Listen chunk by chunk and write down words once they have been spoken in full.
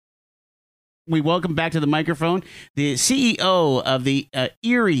we welcome back to the microphone the CEO of the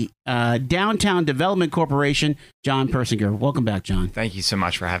Erie Downtown Development Corporation, John Persinger. Welcome back, John. Thank you so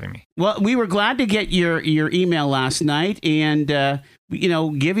much for having me. Well, we were glad to get your email last night and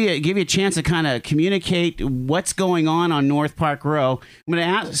give you a chance to kind of communicate what's going on North Park Row. I'm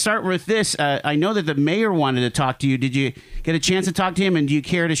going to start with this. I know that the mayor wanted to talk to you. Did you get a chance to talk to him, and do you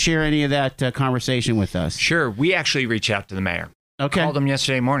care to share any of that conversation with us? Sure. We actually reached out to the mayor. Okay. Called him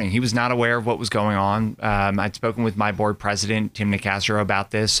yesterday morning. He was not aware of what was going on. I'd spoken with my board president, Tim Nicastro, about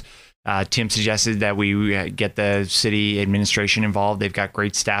this. Tim suggested that we get the city administration involved. They've got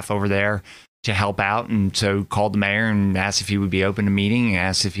great staff over there to help out. And so called the mayor and asked if he would be open to meeting,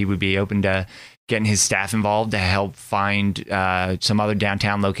 asked if he would be open to getting his staff involved to help find some other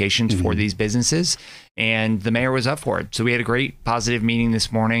downtown locations for these businesses. And the mayor was up for it. So we had a great positive meeting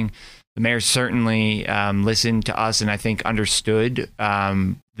this morning. The mayor certainly listened to us and I think understood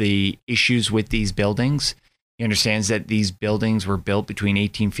the issues with these buildings. He understands that these buildings were built between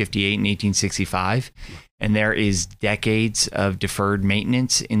 1858 and 1865, and there is decades of deferred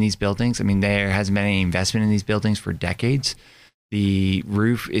maintenance in these buildings. I mean, there hasn't been any investment in these buildings for decades. The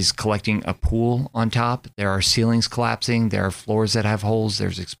roof is collecting a pool on top. There are ceilings collapsing. There are floors that have holes.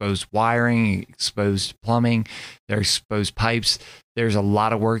 There's exposed wiring, exposed plumbing. There are exposed pipes. There's a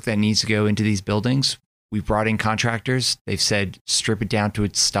lot of work that needs to go into these buildings. We've brought in contractors. They've said, strip it down to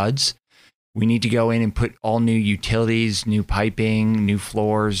its studs. We need to go in and put all new utilities, new piping, new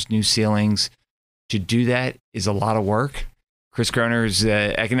floors, new ceilings. To do that is a lot of work. Chris Groner is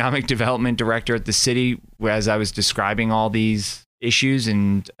the economic development director at the city. As I was describing all these issues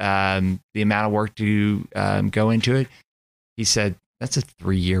and the amount of work to go into it, he said, that's a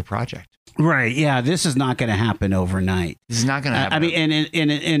 3-year project. Right. Yeah. This is not going to happen overnight. This is not going to happen. I mean,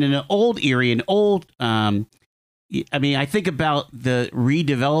 in an old Erie, I think about the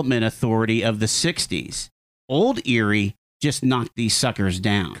redevelopment authority of the 60s. Old Erie just knocked these suckers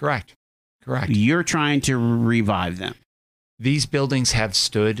down. Correct. You're trying to revive them. These buildings have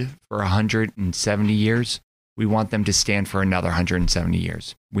stood for 170 years. We want them to stand for another 170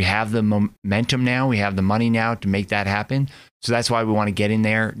 years. We have the momentum now. We have the money now to make that happen. So that's why we want to get in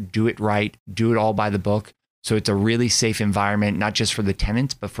there, do it right, do it all by the book. So it's a really safe environment, not just for the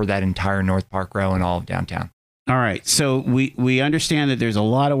tenants, but for that entire North Park Row and all of downtown. All right. So we understand that there's a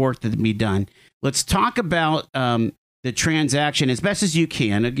lot of work that can be done. Let's talk about the transaction as best as you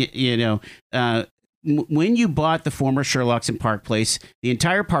can. When you bought the former Sherlock's in Park Place, the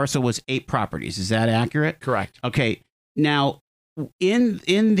entire parcel was 8 properties. Is that accurate? Correct. Okay. Now, in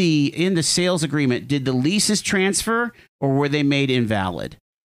the sales agreement, did the leases transfer or were they made invalid?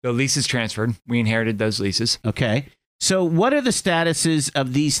 The leases transferred. We inherited those leases. Okay. So what are the statuses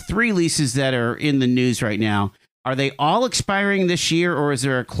of these 3 leases that are in the news right now? Are they all expiring this year, or is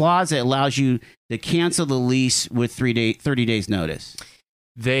there a clause that allows you to cancel the lease with 30 days notice?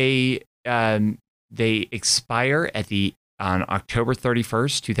 They expire on October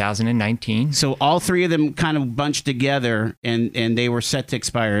 31st, 2019. So all 3 of them kind of bunched together and they were set to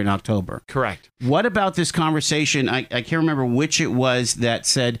expire in October. Correct. What about this conversation? I can't remember which it was that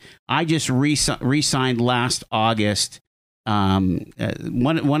said, I just re-signed last August. One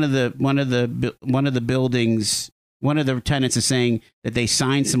of the buildings, one of the tenants is saying that they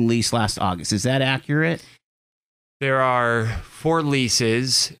signed some lease last August. Is that accurate? There are 4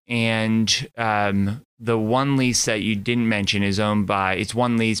 leases, and the one lease that you didn't mention is owned by, it's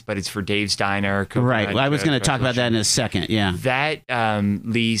one lease, but it's for Dave's Diner. Right. Well, I was going to talk about that in a second. Yeah. That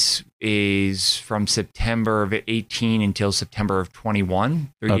lease is from September of 18 until September of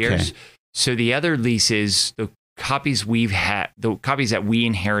 21, 3 years. So the other leases, the copies that we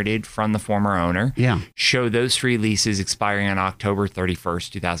inherited from the former owner, show those 3 leases expiring on October 31st,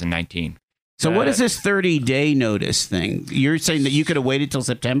 2019. So what is this 30-day notice thing? You're saying that you could have waited till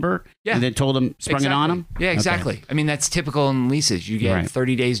September and then told them, sprung it on them? Yeah, exactly. Okay. I mean, that's typical in leases. You get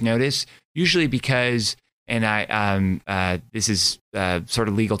 30 days notice, usually because, and this is sort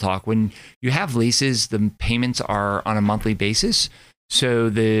of legal talk, when you have leases, the payments are on a monthly basis.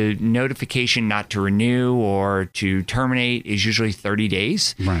 So the notification not to renew or to terminate is usually 30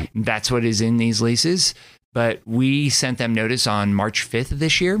 days. Right. That's what is in these leases. But we sent them notice on March 5th of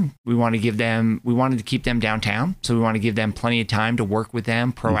this year. We wanted to keep them downtown. So we want to give them plenty of time to work with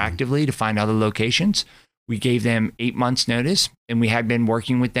them proactively to find other locations. We gave them 8 months notice, and we had been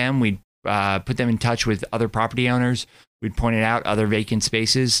working with them. We put them in touch with other property owners. We'd pointed out other vacant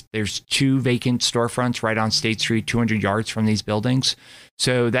spaces. There's 2 vacant storefronts right on State Street, 200 yards from these buildings.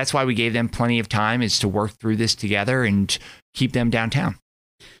 So that's why we gave them plenty of time, is to work through this together and keep them downtown.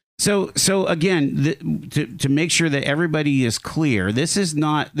 So again, to make sure that everybody is clear, this was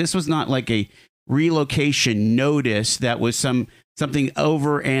not like a relocation notice that was something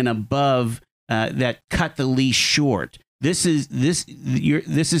over and above that cut the lease short. This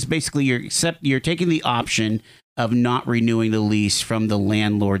is basically you're taking the option of not renewing the lease from the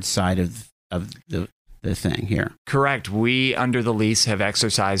landlord side of the thing here. Correct. We, under the lease, have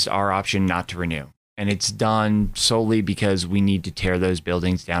exercised our option not to renew. And it's done solely because we need to tear those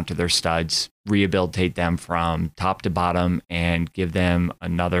buildings down to their studs, rehabilitate them from top to bottom, and give them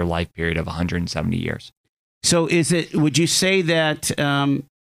another life period of 170 years. So would you say that,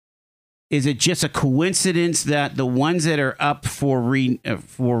 is it just a coincidence that the ones that are up for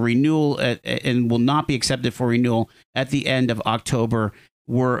renewal and will not be accepted for renewal at the end of October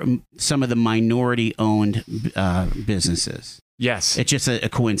were some of the minority-owned businesses? Yes. It's just a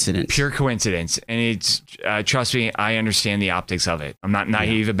coincidence. Pure coincidence. And it's, trust me, I understand the optics of it. I'm not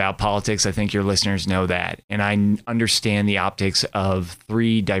naive about politics. I think your listeners know that. And I understand the optics of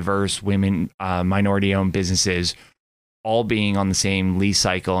 3 diverse women, minority-owned businesses all being on the same lease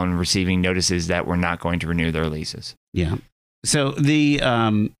cycle and receiving notices that we're not going to renew their leases. Yeah. So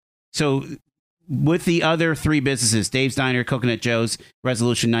so with the other 3 businesses, Dave's Diner, Coconut Joe's,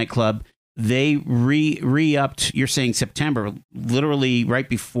 Resolution Nightclub, they re-upped, you're saying September, literally right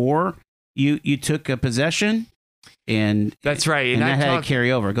before you took a possession? And that's right. And that had to carry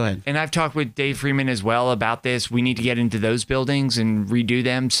over. Go ahead. And I've talked with Dave Freeman as well about this. We need to get into those buildings and redo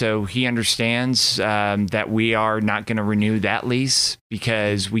them. So he understands that we are not going to renew that lease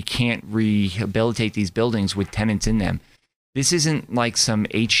because we can't rehabilitate these buildings with tenants in them. This isn't like some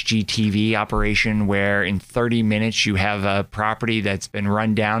HGTV operation where in 30 minutes you have a property that's been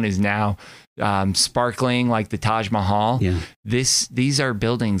run down is now sparkling like the Taj Mahal. Yeah. These are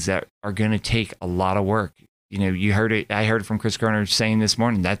buildings that are going to take a lot of work. You know, you heard it. I heard it from Chris Gerner saying this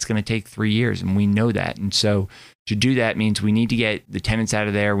morning, that's going to take 3 years. And we know that. And so to do that means we need to get the tenants out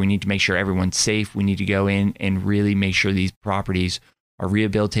of there. We need to make sure everyone's safe. We need to go in and really make sure these properties are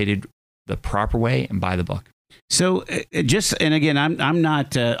rehabilitated the proper way and by the book. So and again, I'm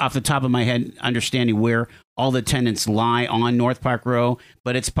not off the top of my head understanding where all the tenants lie on North Park Row,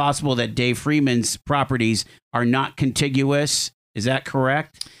 but it's possible that Dave Freeman's properties are not contiguous. Is that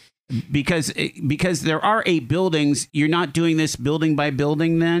correct? Because there are 8 buildings, you're not doing this building by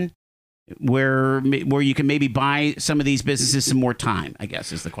building then, where you can maybe buy some of these businesses some more time, I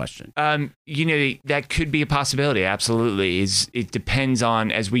guess is the question. You know, that could be a possibility. Absolutely. It depends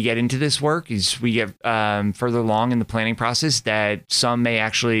on, as we get into this work, as we get further along in the planning process, that some may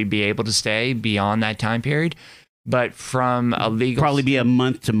actually be able to stay beyond that time period. But from a legal... Probably be a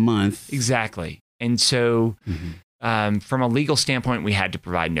month to month. Exactly. And so... from a legal standpoint, we had to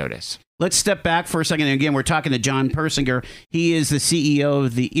provide notice. Let's step back for a second. And again, we're talking to John Persinger. He is the CEO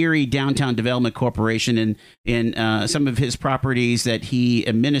of the Erie Downtown Development Corporation, and some of his properties that he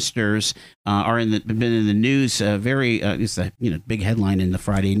administers are been in the news. It's a big headline in the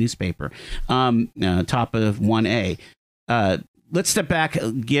Friday newspaper, top of 1A. Let's step back.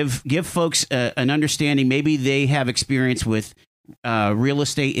 Give folks an understanding. Maybe they have experience with real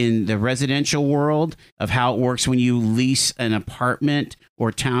estate in the residential world of how it works when you lease an apartment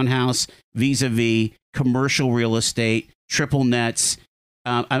or townhouse vis-a-vis commercial real estate, triple nets.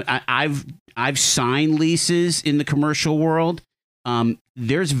 I've signed leases in the commercial world.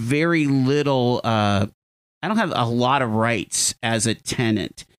 There's very little. I don't have a lot of rights as a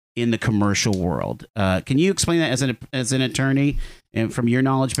tenant in the commercial world. Can you explain that as an attorney and from your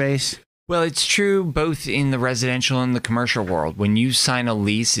knowledge base? Well, it's true both in the residential and the commercial world. When you sign a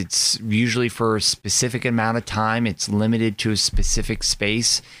lease, it's usually for a specific amount of time. It's limited to a specific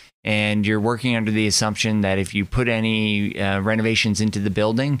space. And you're working under the assumption that if you put any renovations into the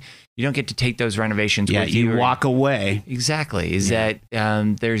building, you don't get to take those renovations with you. You walk away. Exactly. That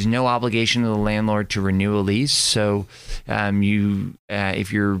there's no obligation to the landlord to renew a lease. So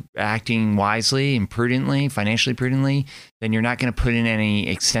if you're acting wisely and prudently, financially prudently, then you're not going to put in any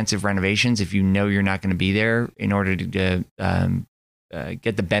extensive renovations if you know you're not going to be there in order to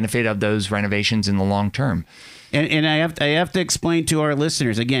get the benefit of those renovations in the long term. And I have to explain to our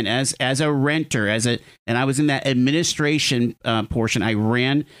listeners again, as a renter, and I was in that administration portion. I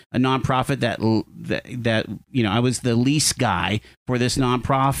ran a nonprofit that I was the lease guy for this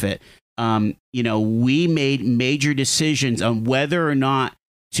nonprofit. We made major decisions on whether or not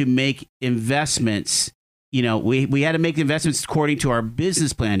to make investments. We had to make investments according to our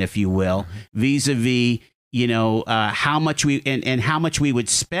business plan, if you will, vis-a-vis how much we would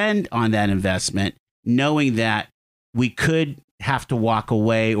spend on that investment, knowing that we could have to walk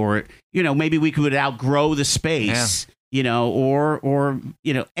away, or maybe we could outgrow the space or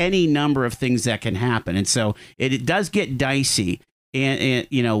any number of things that can happen. And so it does get dicey, and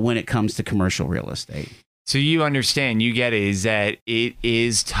when it comes to commercial real estate. So you understand, you get it, is that it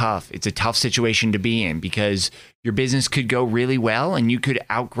is tough. It's a tough situation to be in because your business could go really well and you could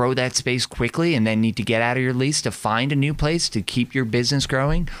outgrow that space quickly and then need to get out of your lease to find a new place to keep your business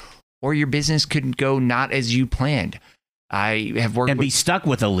growing, or your business could go not as you planned. I have worked and be stuck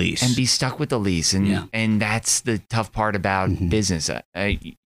with a lease. And that's the tough part about business.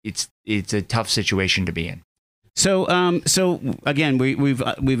 It's a tough situation to be in. So again,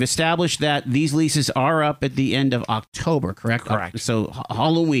 we've established that these leases are up at the end of October, correct? Correct. So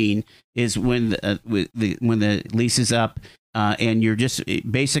Halloween is when the lease is up, and you're just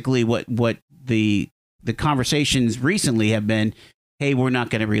basically what the conversations recently have been. Hey, we're not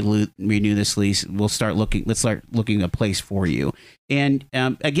going to renew this lease. Let's start looking a place for you. And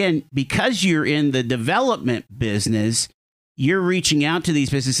again, because you're in the development business, you're reaching out to these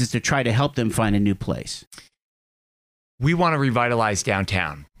businesses to try to help them find a new place. We want to revitalize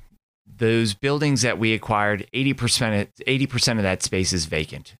downtown. Those buildings that we acquired, 80% of that space is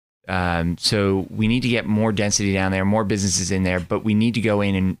vacant. So we need to get more density down there, more businesses in there, but we need to go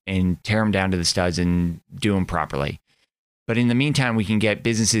in and tear them down to the studs and do them properly. But in the meantime, we can get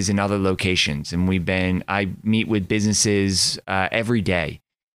businesses in other locations. And I meet with businesses every day.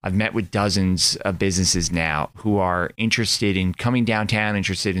 I've met with dozens of businesses now who are interested in coming downtown,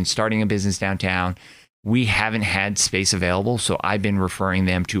 interested in starting a business downtown. We haven't had space available, so I've been referring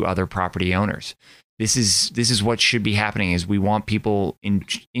them to other property owners. This is what should be happening, is we want people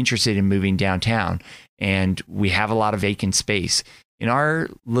interested in moving downtown, and we have a lot of vacant space. In our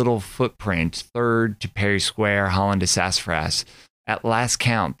little footprint, 3rd to Perry Square, Holland to Sassafras, at last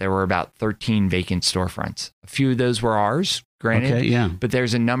count, there were about 13 vacant storefronts. A few of those were ours, granted. Okay, yeah. But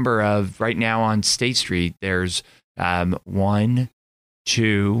there's a number of, right now on State Street, there's 1,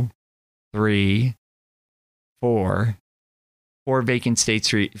 2, 3, 4 vacant State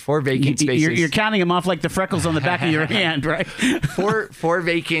Street, 4 vacant spaces. You're counting them off like the freckles on the back of your hand, right? four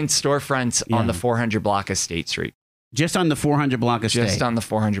vacant storefronts on the 400 block of State Street. Just on the 400 block of State. Just on the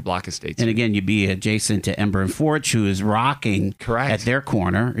 400 block of State Street. And again, you'd be adjacent to Ember and Forge, who is rocking at their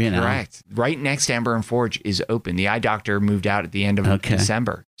corner. Correct. Right next to Ember and Forge is open. The eye doctor moved out at the end of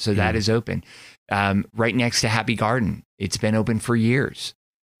December, so that is open. Right next to Happy Garden, it's been open for years.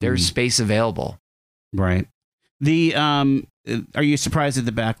 There's space available. Right. Are you surprised at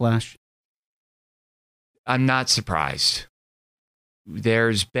the backlash? I'm not surprised.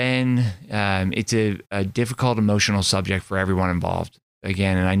 There's been, it's a difficult emotional subject for everyone involved.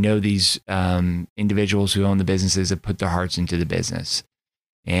 Again, and I know these individuals who own the businesses have put their hearts into the business.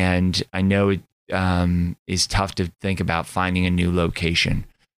 And I know it is tough to think about finding a new location.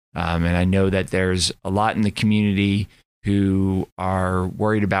 And I know that there's a lot in the community who are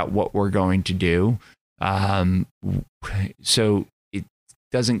worried about what we're going to do. So it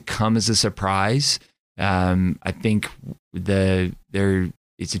doesn't come as a surprise. I think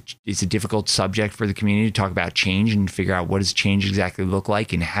it's a difficult subject for the community to talk about change and figure out what does change exactly look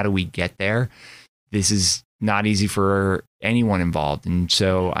like and how do we get there. This is not easy for anyone involved, and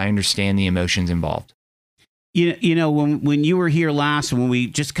so I understand the emotions involved. When you were here last, when we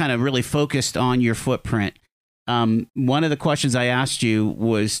just kind of really focused on your footprint, one of the questions I asked you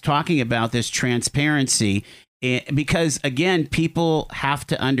was talking about this transparency, because again, people have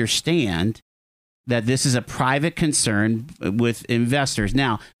to understand that this is a private concern with investors.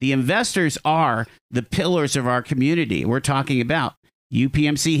 Now, the investors are the pillars of our community. We're talking about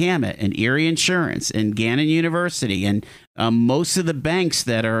UPMC Hammett and Erie Insurance and Gannon University and most of the banks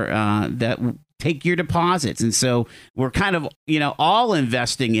that are that take your deposits. And so we're kind of all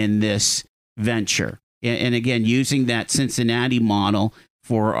investing in this venture. And again, using that Cincinnati model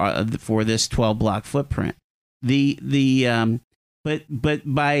for this 12 block footprint. But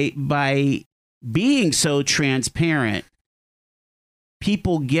by being so transparent,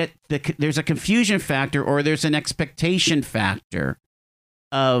 people get there's a confusion factor, or there's an expectation factor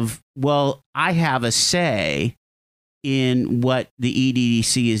of, well, I have a say in what the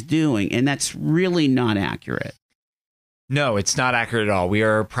EDDC is doing, and that's really not accurate. No, it's not accurate at all. We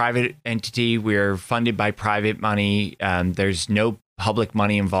are a private entity. We are funded by private money. There's no public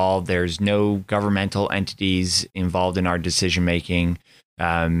money involved. There's no governmental entities involved in our decision making.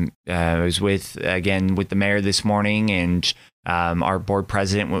 I was with the mayor this morning, and our board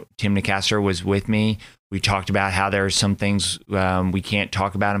president, Tim Nicastro, was with me. We talked about how there are some things we can't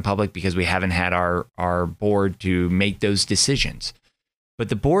talk about in public because we haven't had our board to make those decisions. But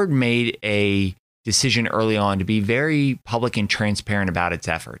the board made a decision early on to be very public and transparent about its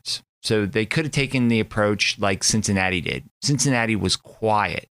efforts. So they could have taken the approach like Cincinnati did. Cincinnati was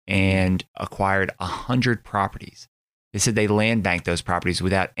quiet and acquired 100 properties. They said they land banked those properties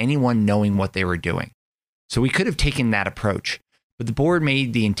without anyone knowing what they were doing. So we could have taken that approach, but the board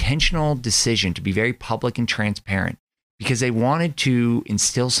made the intentional decision to be very public and transparent because they wanted to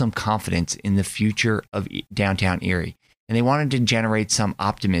instill some confidence in the future of downtown Erie. And they wanted to generate some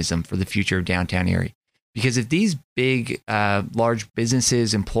optimism for the future of downtown Erie. Because if these big, large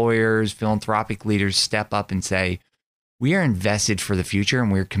businesses, employers, philanthropic leaders step up and say, we are invested for the future and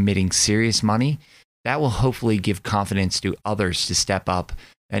we're committing serious money, that will hopefully give confidence to others to step up,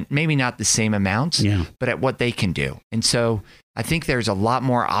 and maybe not the same amounts, but at what they can do. And so I think there's a lot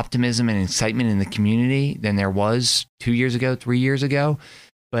more optimism and excitement in the community than there was 2 years ago, 3 years ago,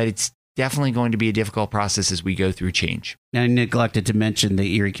 but it's definitely going to be a difficult process as we go through change. And I neglected to mention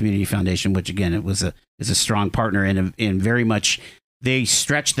the Erie Community Foundation, which again, is a strong partner and very much they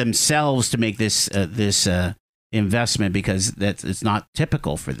stretch themselves to make this investment because it's not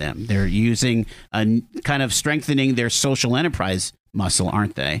typical for them. They're using a kind of strengthening their social enterprise muscle,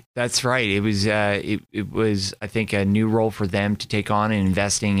 aren't they? That's right. It was I think a new role for them to take on and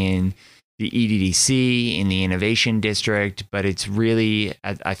investing in the EDDC, in the Innovation District, but it's really,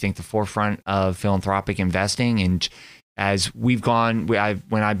 I think, the forefront of philanthropic investing. And as we've gone,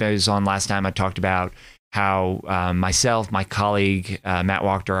 when I was on last time, I talked about how myself, my colleague, Matt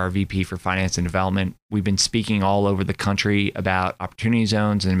Wachter, our VP for Finance and Development, we've been speaking all over the country about opportunity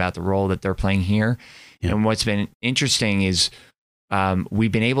zones and about the role that they're playing here. Yeah. And what's been interesting is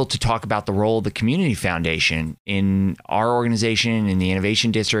we've been able to talk about the role of the Community Foundation in our organization, in the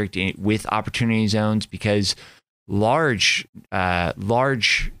Innovation District, with opportunity zones, because large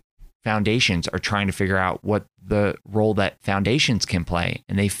foundations are trying to figure out what the role that foundations can play.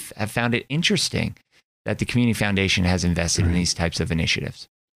 And they have found it interesting that the Community Foundation has invested in these types of initiatives.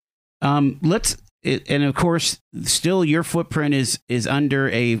 And of course, still your footprint is under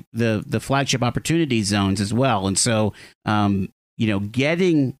the flagship opportunity zones as well. And so,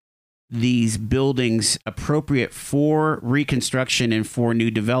 getting these buildings appropriate for reconstruction and for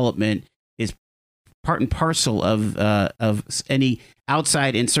new development is part and parcel of any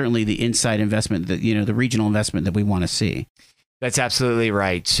outside and certainly the inside investment that, the regional investment that we want to see. That's absolutely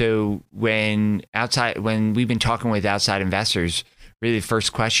right. So when we've been talking with outside investors, really the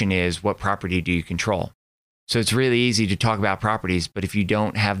first question is, what property do you control? So it's really easy to talk about properties, but if you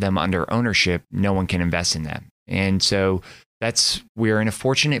don't have them under ownership, no one can invest in them. And so we're in a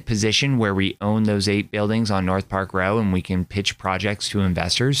fortunate position where we own those 8 buildings on North Park Row and we can pitch projects to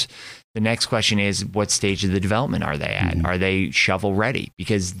investors. The next question is, what stage of the development are they at? Mm-hmm. Are they shovel ready?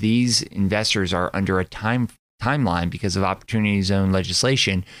 Because these investors are under a timeline because of opportunity zone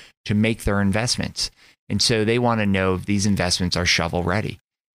legislation to make their investments. And so they want to know if these investments are shovel ready.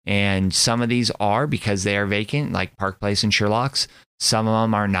 And some of these are because they are vacant, like Park Place and Sherlock's. Some of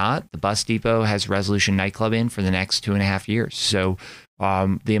them are not. The Bus Depot has Resolution Nightclub in for the next 2.5 years. So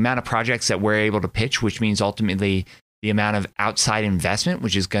the amount of projects that we're able to pitch, which means ultimately the amount of outside investment,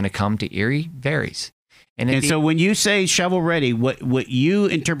 which is going to come to Erie, varies. And so when you say shovel ready, what you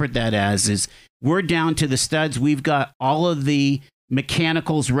interpret that as is we're down to the studs. We've got all of the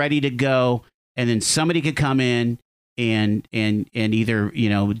mechanicals ready to go. And then somebody could come in and either,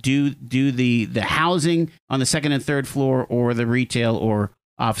 do the housing on the second and third floor or the retail or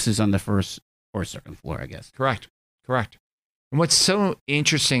offices on the first or second floor, I guess. Correct. And what's so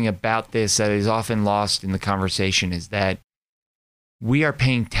interesting about this that is often lost in the conversation is that we are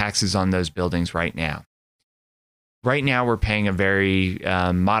paying taxes on those buildings right now. Right now, we're paying a very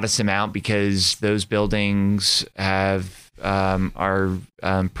modest amount because those buildings are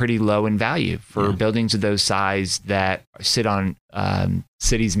pretty low in value for buildings of those size that sit on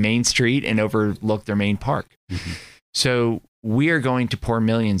city's main street and overlook their main park. Mm-hmm. So we are going to pour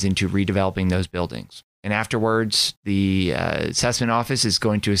millions into redeveloping those buildings. And afterwards, the assessment office is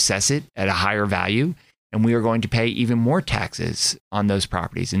going to assess it at a higher value. And we are going to pay even more taxes on those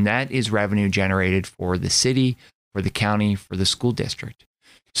properties. And that is revenue generated for the city, for the county, for the school district.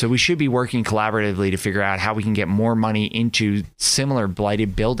 So we should be working collaboratively to figure out how we can get more money into similar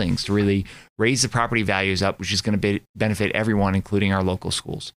blighted buildings to really raise the property values up, which is going to benefit everyone, including our local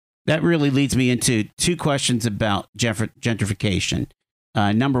schools. That really leads me into 2 questions about gentrification.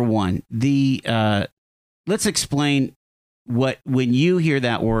 Number one, let's explain when you hear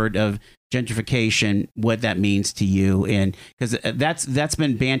that word of gentrification, what that means to you, and because that's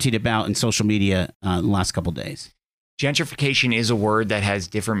been bantied about in social media the last couple of days. Gentrification is a word that has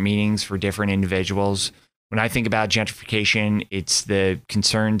different meanings for different individuals. When I think about gentrification, it's the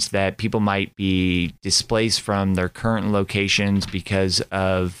concerns that people might be displaced from their current locations because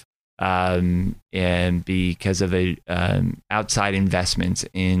of and because of outside investments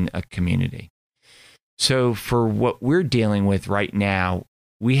in a community. So for what we're dealing with right now,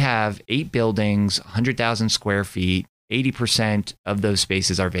 we have 8 buildings, 100,000 square feet. 80% of those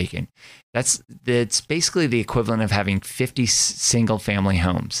spaces are vacant. That's basically the equivalent of having 50 single family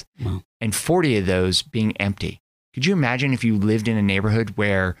homes. Wow. And 40 of those being empty. Could you imagine if you lived in a neighborhood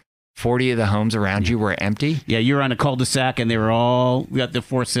where 40 of the homes around you were empty? Yeah, you're on a cul-de-sac and they were all got the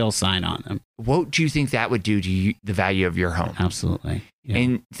for sale sign on them. What do you think that would do to the value of your home? Absolutely. Yeah.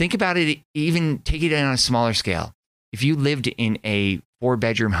 And think about it, even take it on a smaller scale. If you lived in a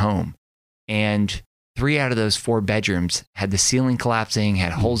 4-bedroom home and 3 out of those 4 bedrooms had the ceiling collapsing,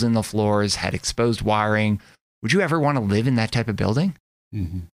 had holes in the floors, had exposed wiring, would you ever want to live in that type of building?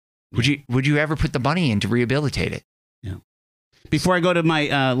 Mm-hmm. Would you ever put the money in to rehabilitate it? Yeah. Before I go to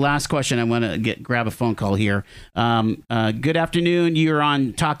my last question, I want to grab a phone call here. Good afternoon. You're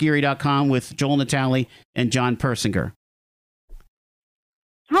on TalkErie.com with Joel Natale and John Persinger.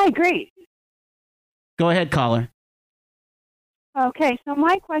 Hi, great. Go ahead, caller. Okay, so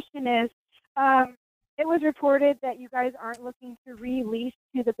my question is, it was reported that you guys aren't looking to release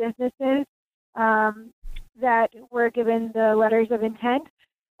to the businesses that were given the letters of intent.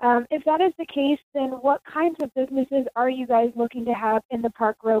 If that is the case, then what kinds of businesses are you guys looking to have in the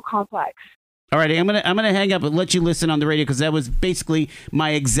Park Row complex? All right, I'm gonna hang up and let you listen on the radio because that was basically my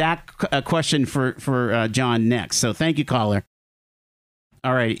exact question for John next. So thank you, caller.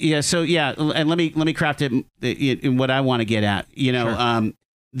 All right, yeah. So yeah, and let me craft it in what I want to get at. Sure.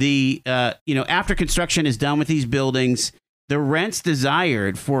 After construction is done with these buildings, the rents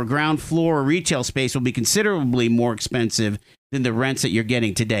desired for ground floor retail space will be considerably more expensive than the rents that you're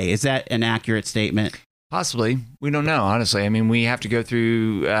getting today. Is that an accurate statement? Possibly. We don't know, honestly. I mean, we have to go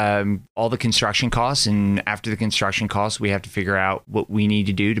through all the construction costs, and after the construction costs, we have to figure out what we need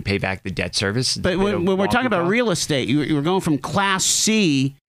to do to pay back the debt service. But when we're talking about real estate, you were going from Class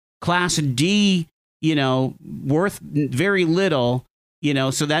C, Class D, worth very little,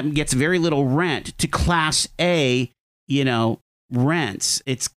 so that gets very little rent, to Class A, rents.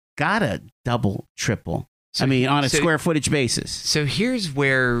 It's gotta double, triple. So, on a square footage basis. So here's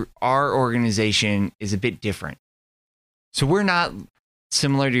where our organization is a bit different. So we're not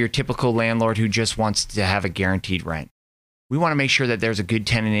similar to your typical landlord who just wants to have a guaranteed rent. We want to make sure that there's a good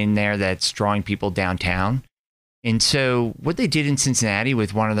tenant in there that's drawing people downtown. And so what they did in Cincinnati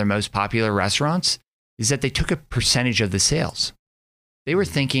with one of their most popular restaurants is that they took a percentage of the sales. They were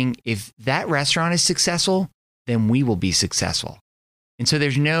thinking, if that restaurant is successful, then we will be successful. And so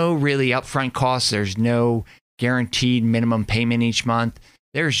there's no really upfront costs. There's no guaranteed minimum payment each month.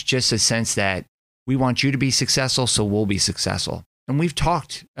 There's just a sense that we want you to be successful, so we'll be successful. And we've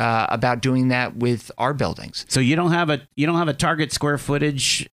talked about doing that with our buildings. So you don't have a target square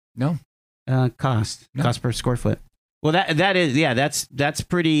footage cost per square foot. Well, that's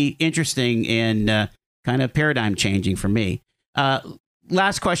pretty interesting and kind of paradigm changing for me.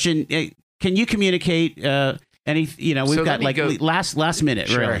 Last question: can you communicate? We've got last minute,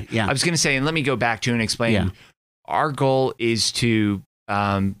 sure. Really. Yeah. I was going to say, and let me go back to and explain. Yeah. Our goal is to,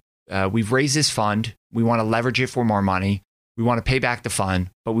 we've raised this fund. We want to leverage it for more money. We want to pay back the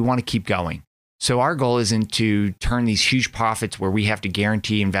fund, but we want to keep going. So our goal isn't to turn these huge profits where we have to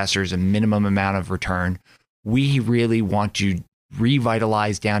guarantee investors a minimum amount of return. We really want to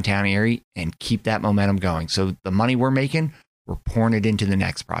revitalize downtown Erie and keep that momentum going. So the money we're making, we're pouring it into the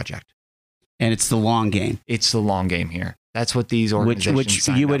next project. And it's the long game. It's the long game here. That's what these organizations which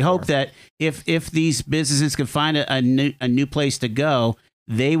you would hope that if these businesses could find a new place to go,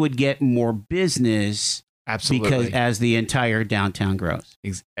 they would get more business. Absolutely. Because as the entire downtown grows.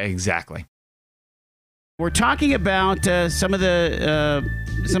 Exactly. We're talking about some of the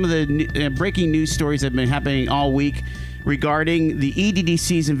breaking news stories that have been happening all week regarding the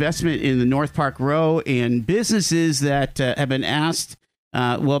EDDC's investment in the North Park Row and businesses that have been asked.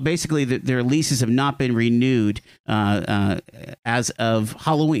 Basically, their leases have not been renewed as of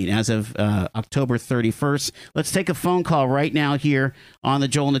Halloween, as of October 31st. Let's take a phone call right now here on the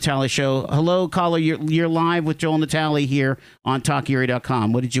Joel Natale Show. Hello, caller. You're live with Joel Natale here on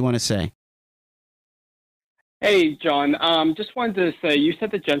TalkErie.com. What did you want to say? Hey, John. Just wanted to say, you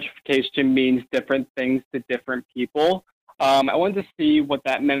said that gentrification means different things to different people. I wanted to see what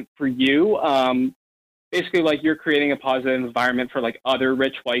that meant for you. Basically, you're creating a positive environment for other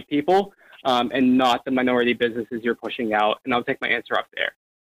rich white people and not the minority businesses you're pushing out. And I'll take my answer up there.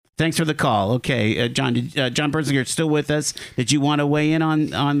 Thanks for the call. Okay, John, John Persinger still with us. Did you want to weigh in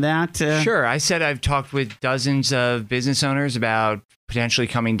on that? Sure. I said I've talked with dozens of business owners about potentially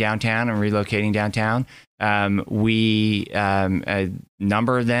coming downtown and relocating downtown. a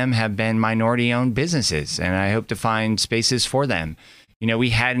number of them have been minority-owned businesses, and I hope to find spaces for them. You know,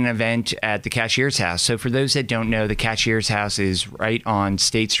 we had an event at the Cashier's House. So for those that don't know, the Cashier's House is right on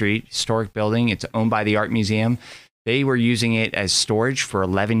State Street, historic building. It's owned by the Art Museum. They were using it as storage for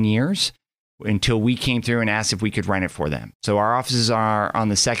 11 years until we came through and asked if we could rent it for them. So our offices are on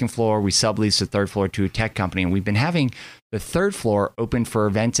the second floor. We sublease the third floor to a tech company, and we've been having the third floor open for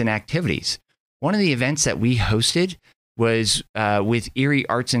events and activities. One of the events that we hosted was with Erie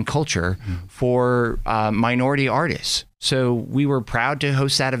Arts and Culture for minority artists. So we were proud to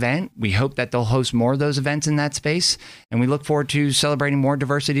host that event. We hope that they'll host more of those events in that space, and we look forward to celebrating more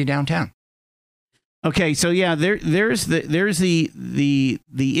diversity downtown. Okay, so yeah, there's the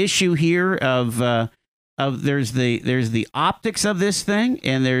issue here of there's the optics of this thing,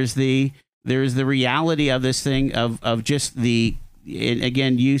 and there's the reality of this thing of just the, and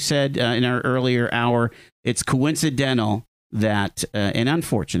again, you said in our earlier hour, it's coincidental that and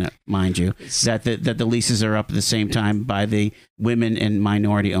unfortunate, mind you, that the leases are up at the same time by the women and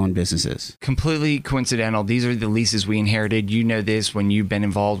minority-owned businesses. Completely coincidental. These are the leases we inherited. You know this when you've been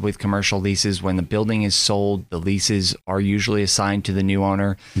involved with commercial leases. When the building is sold, the leases are usually assigned to the new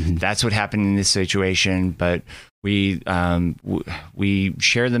owner. Mm-hmm. That's what happened in this situation. But we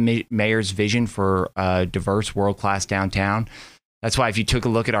share the mayor's vision for a diverse, world-class downtown. That's why if you took a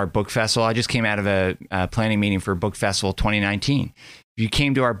look at our book festival, I just came out of a planning meeting for Book Festival 2019. If you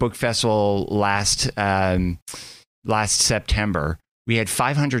came to our book festival last September, we had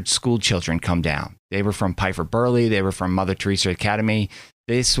 500 school children come down. They were from Piper Burley. They were from Mother Teresa Academy.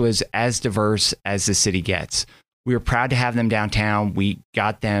 This was as diverse as the city gets. We were proud to have them downtown. We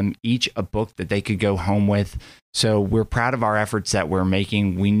got them each a book that they could go home with. So we're proud of our efforts that we're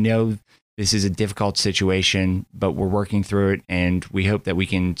making. We know this is a difficult situation, but we're working through it, and we hope that we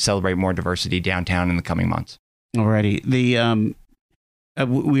can celebrate more diversity downtown in the coming months. Alrighty,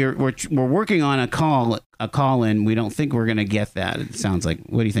 we're working on a call in. We don't think we're going to get that. It sounds like.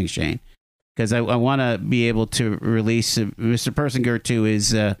 What do you think, Shane? Because I want to be able to release Mr. Persinger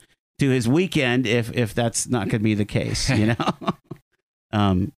to his weekend if that's not going to be the case. You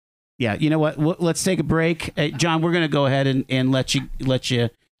know. Yeah. You know what? Let's take a break, John. We're going to go ahead and let you.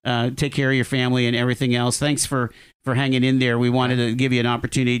 Take care of your family and everything else. Thanks for hanging in there. We wanted to give you an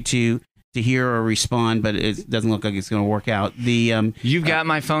opportunity to hear or respond, but it doesn't look like it's going to work out. You've got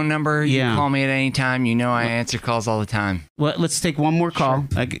my phone number. You can call me at any time. You know I answer calls all the time. Well, let's take one more call.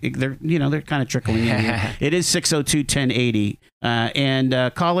 Sure. They're kind of trickling in here. It is 602-1080.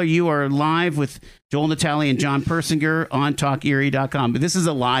 And caller, you are live with Joel Natale and John Persinger on TalkErie.com. But this is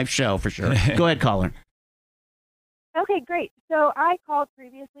a live show for sure. Go ahead, caller. Okay, great. So I called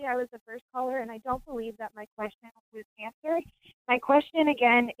previously. I was the first caller, and I don't believe that my question was answered. My question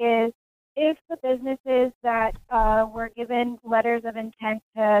again is, if the businesses that were given letters of intent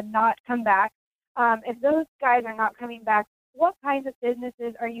to not come back, if those guys are not coming back, what kinds of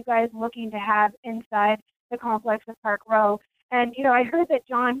businesses are you guys looking to have inside the complex of Park Row? And, you know, I heard that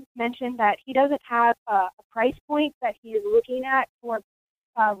John mentioned that he doesn't have a price point that he is looking at for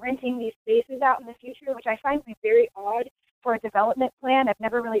renting these spaces out in the future, which I find to be very odd for a development plan. I've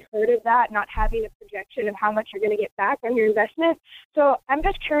never really heard of that, not having a projection of how much you're going to get back on your investment. So I'm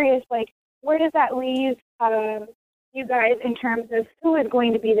just curious, like, where does that leave you guys in terms of who is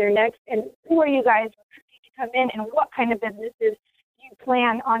going to be there next, and who are you guys recruiting to come in, and what kind of businesses do you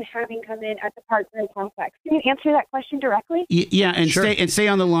plan on having come in at the Park Row complex? Can you answer that question directly? Yeah, and sure. stay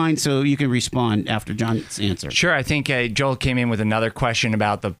on the line so you can respond after John's answer. Sure. I think Joel came in with another question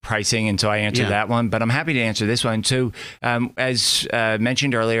about the pricing, and so I answered that one, but I'm happy to answer this one. So as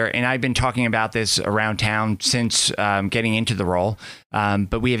mentioned earlier, and I've been talking about this around town since getting into the role,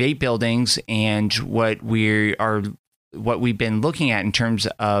 but we have 8 buildings, and what we've been looking at in terms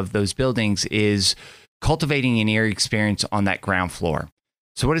of those buildings is cultivating an Erie experience on that ground floor.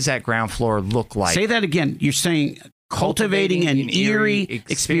 So what does that ground floor look like? Say that again. You're saying cultivating an Erie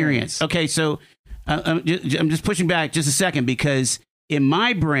experience. Okay, so I'm just pushing back just a second, because in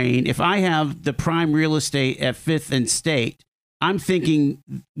my brain, if I have the prime real estate at 5th and State, I'm thinking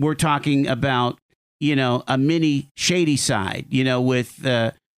we're talking about, you know, a mini Shady Side, you know, with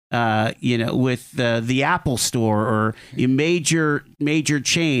the Apple Store or major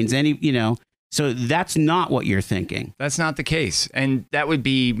chains, any, you know. So that's not what you're thinking. That's not the case. And that would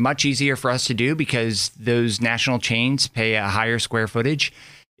be much easier for us to do because those national chains pay a higher square footage.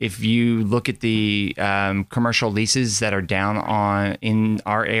 If you look at the commercial leases that are down in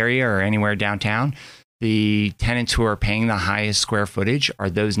our area or anywhere downtown, the tenants who are paying the highest square footage are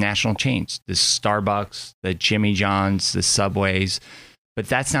those national chains, the Starbucks, the Jimmy John's, the Subways. But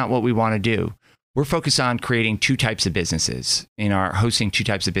that's not what we want to do. We're focused on creating two types of businesses hosting two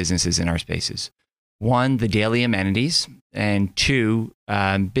types of businesses in our spaces. One, the daily amenities, and two,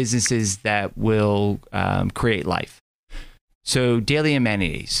 businesses that will create life. So daily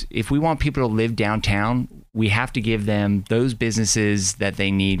amenities, if we want people to live downtown, we have to give them those businesses that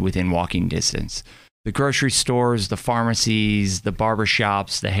they need within walking distance. The grocery stores, the pharmacies, the barber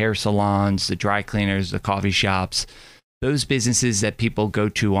shops, the hair salons, the dry cleaners, the coffee shops, those businesses that people go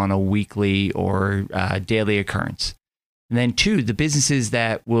to on a weekly or daily occurrence. And then two, the businesses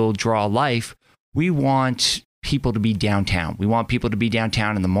that will draw life, we want people to be downtown. We want people to be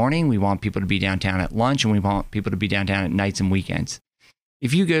downtown in the morning. We want people to be downtown at lunch, and we want people to be downtown at nights and weekends.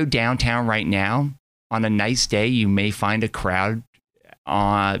 If you go downtown right now, on a nice day, you may find a crowd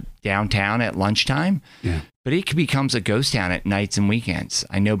downtown at lunchtime, but it becomes a ghost town at nights and weekends.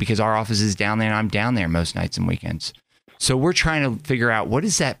 I know because our office is down there and I'm down there most nights and weekends. So we're trying to figure out what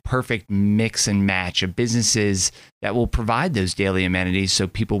is that perfect mix and match of businesses that will provide those daily amenities so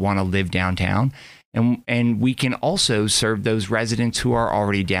people want to live downtown. And we can also serve those residents who are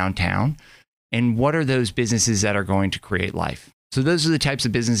already downtown. And what are those businesses that are going to create life? So those are the types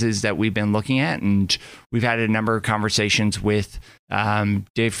of businesses that we've been looking at. And we've had a number of conversations with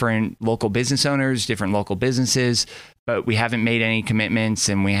different local business owners, different local businesses, but we haven't made any commitments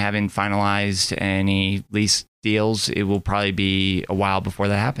and we haven't finalized any lease deals. It will probably be a while before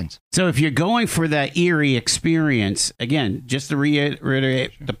that happens. So if you're going for that Erie experience, again, just to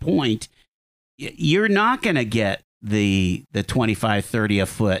reiterate the point, you're not going to get the 25, 30 a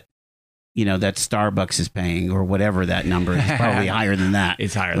foot, that Starbucks is paying or whatever that number is. Probably higher than that.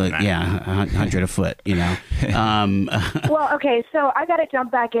 It's higher than that. Yeah, 100 a foot, Well, okay, so I got to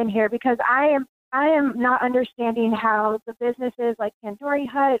jump back in here because I am not understanding how the businesses like Tandoori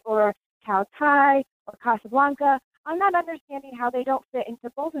Hut or Cow Thai or Casablanca, I'm not understanding how they don't fit into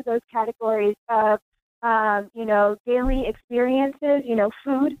both of those categories of daily experiences,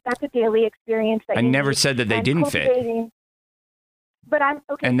 food, that's a daily experience. I never said that they didn't fit. But I'm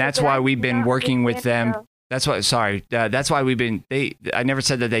okay. And that's why we've been working with them. That's why, that's why we've been, I never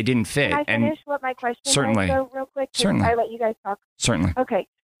said that they didn't fit. Can I finish what my question certainly. was, though, real quick? Certainly. I let you guys talk. Certainly. Okay.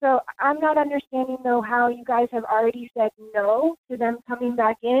 So I'm not understanding, though, how you guys have already said no to them coming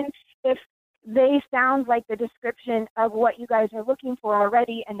back in if they sound like the description of what you guys are looking for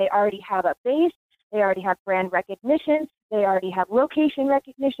already, and they already have a base. They already have brand recognition. They already have location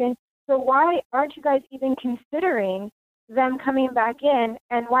recognition. So why aren't you guys even considering them coming back in?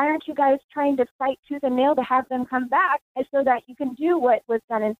 And why aren't you guys trying to fight tooth and nail to have them come back so that you can do what was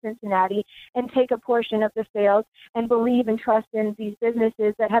done in Cincinnati and take a portion of the sales and believe and trust in these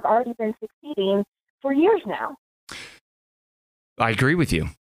businesses that have already been succeeding for years now? I agree with you.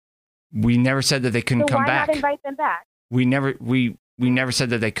 We never said that they couldn't come back. Why not invite them back? We never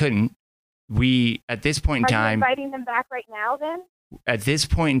said that they couldn't. We, at this point in time... Are you inviting them back right now, then? At this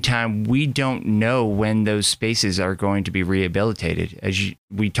point in time, we don't know when those spaces are going to be rehabilitated.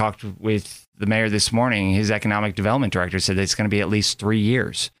 We talked with the mayor this morning, his economic development director said that it's going to be at least 3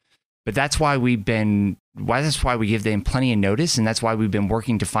 years. But that's why we give them plenty of notice, and that's why we've been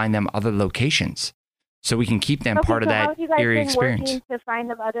working to find them other locations so we can keep them part of that Erie experience. To find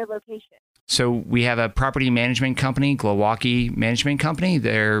them other locations? So we have a property management company, Glowacki Management Company.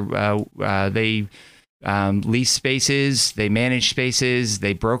 They lease spaces, they manage spaces,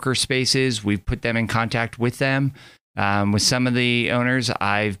 they broker spaces. We've put them in contact with them. With some of the owners,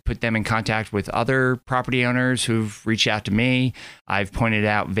 I've put them in contact with other property owners who've reached out to me. I've pointed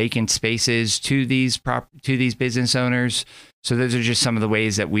out vacant spaces to these business owners. So those are just some of the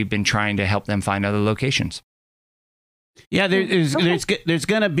ways that we've been trying to help them find other locations. Yeah, there's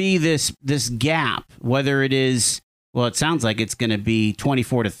going to be this gap, whether it is, well, it sounds like it's going to be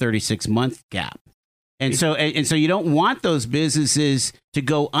 24 to 36 month gap. And so you don't want those businesses to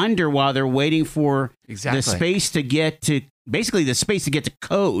go under while they're waiting for the space to get to, basically the space to get to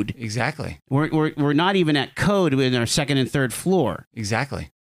code. Exactly. We're not even at code in our second and third floor. Exactly.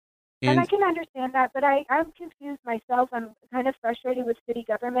 And I can understand that, but I'm confused myself. I'm kind of frustrated with city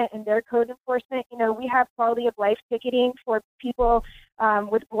government and their code enforcement. We have quality of life ticketing for people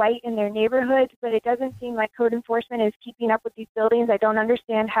with blight in their neighborhoods, but it doesn't seem like code enforcement is keeping up with these buildings. I don't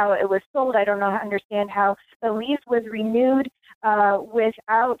understand how it was sold. I don't understand how the lease was renewed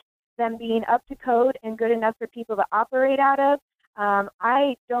without them being up to code and good enough for people to operate out of.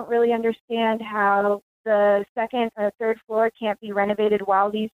 I don't really understand how the second or third floor can't be renovated while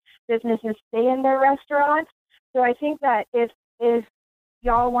these businesses stay in their restaurants. So I think that if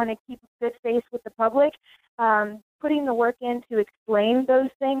y'all want to keep a good face with the public, putting the work in to explain those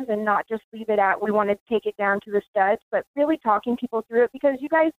things and not just leave it at, we want to take it down to the studs, but really talking people through it, because you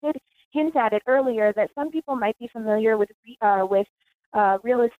guys did hint at it earlier that some people might be familiar with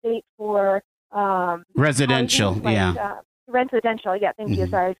real estate for residential, housing, yeah. Residential, yeah. Thank you.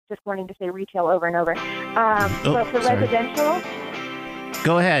 Sorry, I was just wanting to say retail over and over. But for residential,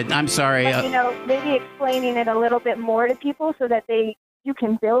 go ahead. I'm sorry. Maybe explaining it a little bit more to people so that you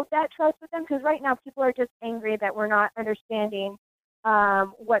can build that trust with them. Because right now, people are just angry that we're not understanding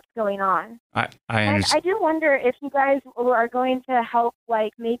what's going on. I understand. And I do wonder if you guys are going to help,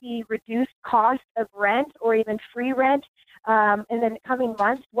 like maybe reduce cost of rent or even free rent in the coming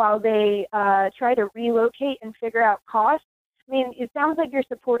months while they try to relocate and figure out costs. I mean, it sounds like you're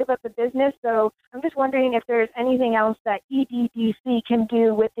supportive of the business, so I'm just wondering if there's anything else that EDDC can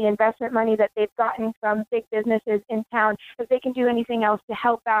do with the investment money that they've gotten from big businesses in town, if they can do anything else to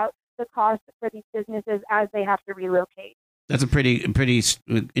help out the cost for these businesses as they have to relocate. That's a pretty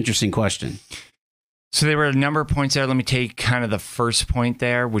interesting question. So there were a number of points there. Let me take kind of the first point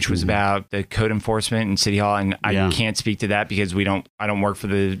there, which was about the code enforcement in City Hall. And I can't speak to that because I don't work for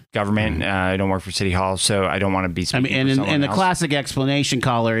the government. I don't work for City Hall, so I don't want to be speaking for someone and the else. classic explanation,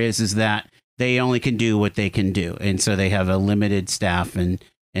 caller, is that they only can do what they can do. And so they have a limited staff and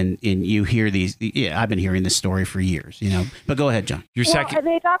you hear these. Yeah, I've been hearing this story for years, but go ahead, John. They've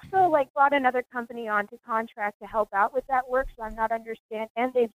also brought another company on to contract to help out with that work. So I'm not understanding.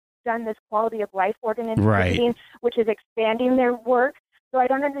 And they've done this quality of life ordinance, which is expanding their work. So I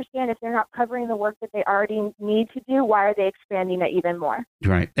don't understand if they're not covering the work that they already need to do. Why are they expanding it even more?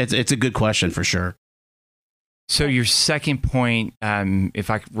 Right. It's a good question for sure. So your second point, if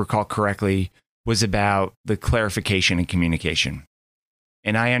I recall correctly, was about the clarification and communication.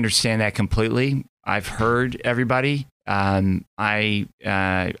 And I understand that completely. I've heard everybody. I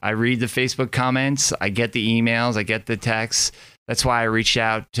read the Facebook comments. I get the emails. I get the texts. That's why I reached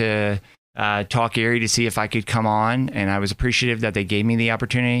out to Talk Erie to see if I could come on. And I was appreciative that they gave me the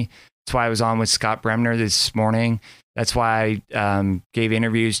opportunity. That's why I was on with Scott Bremner this morning. That's why I gave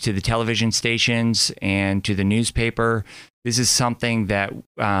interviews to the television stations and to the newspaper. This is something that,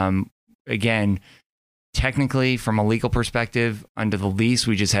 again, technically, from a legal perspective, under the lease,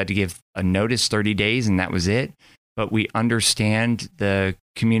 we just had to give a notice 30 days and that was it. But we understand the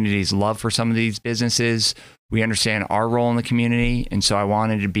community's love for some of these businesses. We understand our role in the community. And so I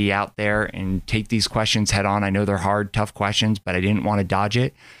wanted to be out there and take these questions head on. I know they're hard, tough questions, but I didn't want to dodge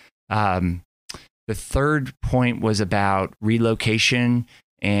it. The third point was about relocation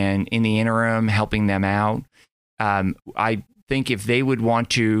and in the interim, helping them out. I think if they would want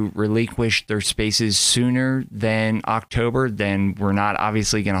to relinquish their spaces sooner than October, then we're not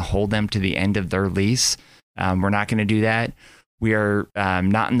obviously going to hold them to the end of their lease. We're not going to do that. We are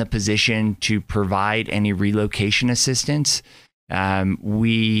not in the position to provide any relocation assistance.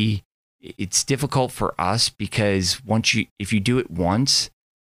 It's difficult for us because if you do it once,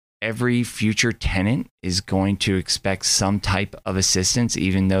 every future tenant is going to expect some type of assistance,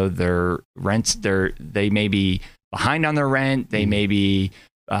 even though their rents, they may be behind on their rent, they may be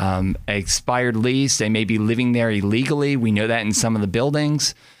expired lease, they may be living there illegally. We know that in some of the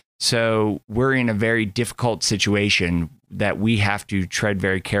buildings. So we're in a very difficult situation that we have to tread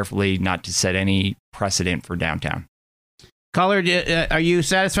very carefully not to set any precedent for downtown. Caller, are you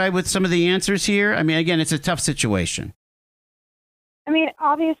satisfied with some of the answers here? I mean, again, it's a tough situation. I mean,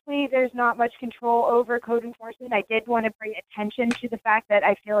 obviously, there's not much control over code enforcement. I did want to bring attention to the fact that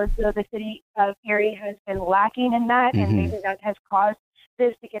I feel as though the city of Erie has been lacking in that, and maybe that has caused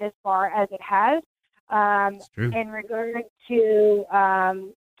this to get as far as it has. In regard to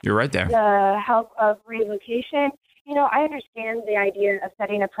you're right there. The help of relocation, I understand the idea of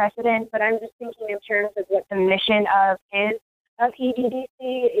setting a precedent, but I'm just thinking in terms of what the mission of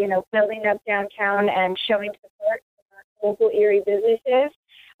EDDC, building up downtown and showing support for local Erie businesses.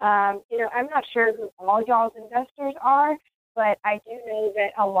 I'm not sure who all y'all's investors are, but I do know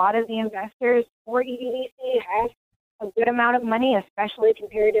that a lot of the investors for EDDC have a good amount of money, especially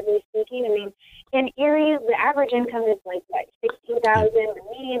comparatively speaking. I mean, in Erie, the average income is like what, $16,000. The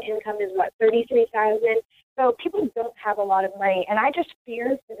median income is what, $33,000. So people don't have a lot of money, and I just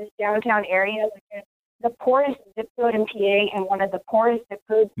fear for this downtown area, like the poorest zip code in PA and one of the poorest zip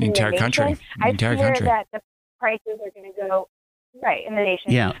codes in the entire country. I fear that the prices are going to go in the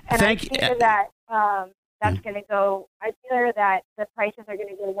nation. Yeah, and I fear that that's going to go. I fear that the prices are going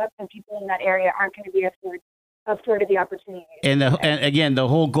to go up, and people in that area aren't going to be afforded the opportunity. And again, the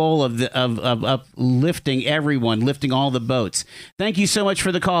whole goal of lifting everyone, lifting all the boats. Thank you so much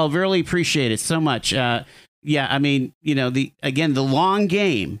for the call. Really appreciate it so much. I mean, the long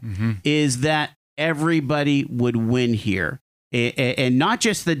game is that everybody would win here. and not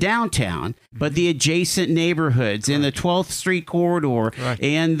just the downtown, but the adjacent neighborhoods in the 12th Street corridor,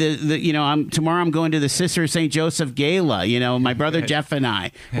 and the tomorrow I'm going to the Sister St. Joseph Gala. My brother Jeff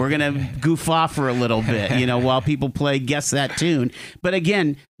and we're gonna goof off for a little bit, while people play Guess That Tune. But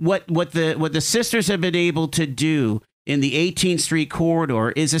again, what the sisters have been able to do in the 18th Street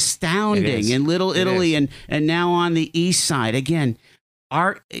corridor is astounding. In Little Italy and now on the East Side again.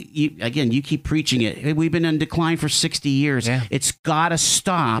 You keep preaching it. We've been in decline for 60 years. Yeah. It's got to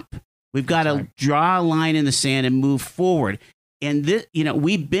stop. We've got to draw a line in the sand and move forward. And this,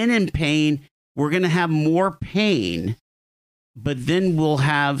 we've been in pain. We're going to have more pain, but then we'll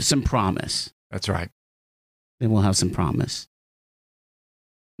have some promise. That's right. Then we'll have some promise.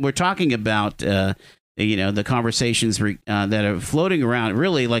 We're talking about, the conversations that are floating around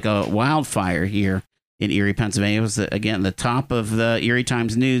really like a wildfire here in Erie, Pennsylvania. It was, the top of the Erie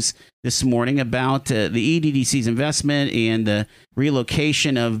Times News this morning about the EDDC's investment and the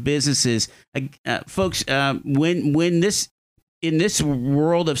relocation of businesses. Folks, when this in this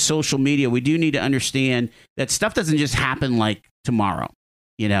world of social media, we do need to understand that stuff doesn't just happen like tomorrow.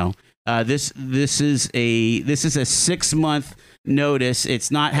 This is a 6-month notice. It's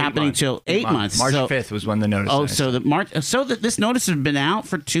not happening till 8 months. March 5th was when the notice. This notice has been out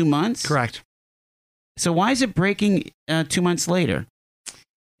for 2 months. Correct. So why is it breaking 2 months later?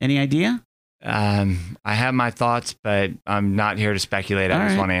 Any idea? I have my thoughts, but I'm not here to speculate. I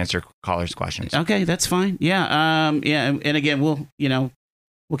just want to answer callers' questions. Okay, that's fine. Yeah. And again, we'll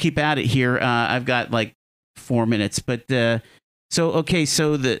keep at it here. I've got like 4 minutes, but so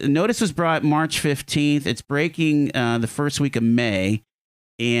the notice was brought March 15th. It's breaking the first week of May,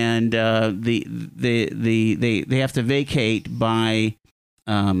 and they have to vacate by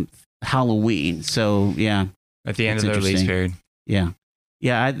Halloween. So yeah, at the end of their lease period. Yeah.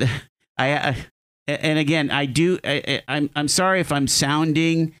 I and again, I'm sorry if I'm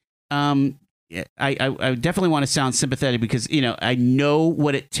sounding. I definitely want to sound sympathetic because I know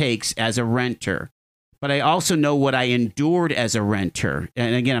what it takes as a renter, but I also know what I endured as a renter.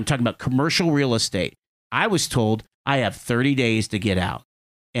 And again, I'm talking about commercial real estate. I was told I have 30 days to get out,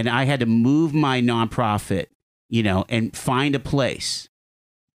 and I had to move my nonprofit, and find a place.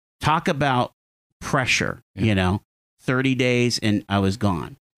 Talk about pressure, 30 days and I was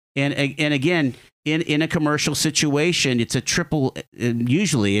gone. And again, in a commercial situation,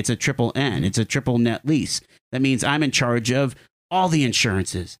 usually it's a triple N. It's a triple net lease. That means I'm in charge of all the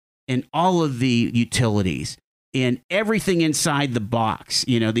insurances and all of the utilities and everything inside the box.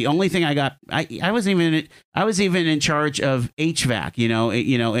 The only thing I got, I was even in charge of HVAC,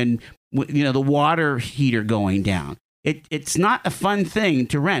 and the water heater going down. It's not a fun thing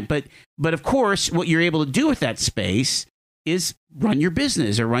to rent, but of course, what you're able to do with that space is run your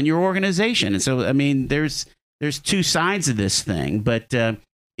business or run your organization. And so, I mean, there's two sides of this thing, but I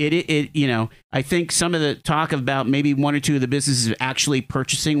think some of the talk about maybe one or two of the businesses actually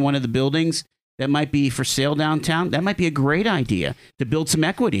purchasing one of the buildings that might be for sale downtown, that might be a great idea to build some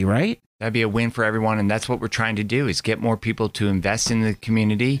equity, right? That'd be a win for everyone, and that's what we're trying to do: is get more people to invest in the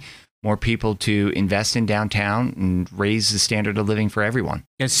community. More people to invest in downtown and raise the standard of living for everyone.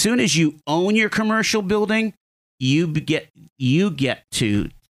 As soon as you own your commercial building, you get to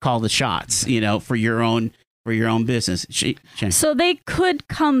call the shots, for your own business. So they could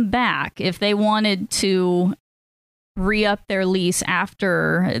come back if they wanted to re-up their lease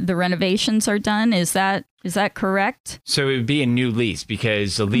after the renovations are done. Is that correct? So it would be a new lease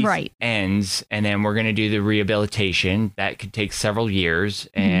because the lease ends, and then we're going to do the rehabilitation. That could take several years,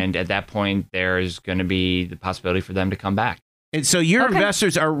 and at that point, there's going to be the possibility for them to come back. And so your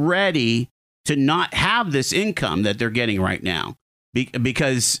investors are ready to not have this income that they're getting right now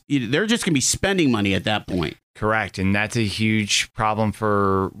because they're just going to be spending money at that point. Correct, and that's a huge problem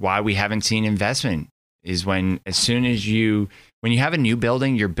for why we haven't seen investment. Is when you have a new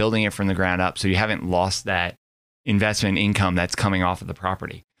building, you're building it from the ground up. So you haven't lost that investment income that's coming off of the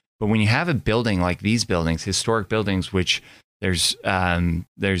property. But when you have a building like these buildings, historic buildings, which there's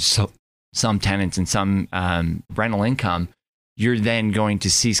some tenants and some rental income, you're then going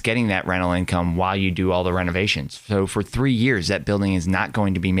to cease getting that rental income while you do all the renovations. So for 3 years, that building is not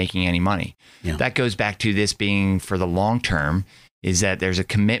going to be making any money. Yeah. That goes back to this being for the long term. Is that there's a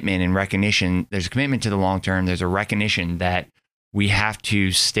commitment and recognition. There's a commitment to the long term. There's a recognition that we have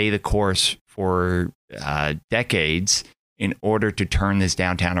to stay the course for decades in order to turn this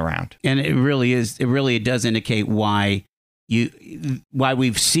downtown around. And it really does indicate why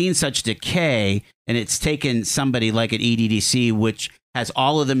we've seen such decay, and it's taken somebody like an EDDC, which has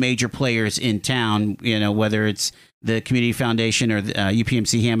all of the major players in town, whether it's the Community Foundation or the,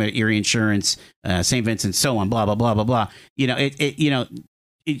 UPMC, Hammett, Erie Insurance, St. Vincent, so on, blah blah blah blah blah.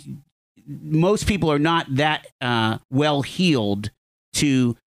 Most people are not that well heeled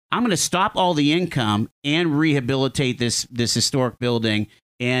to. I'm going to stop all the income and rehabilitate this historic building,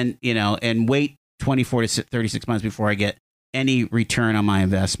 and wait 24 to 36 months before I get any return on my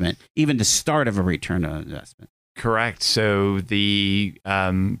investment, even the start of a return on investment. Correct. So the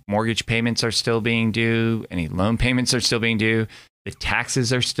mortgage payments are still being due. Any loan payments are still being due. The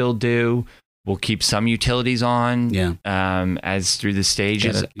taxes are still due. We'll keep some utilities on. Yeah. As through the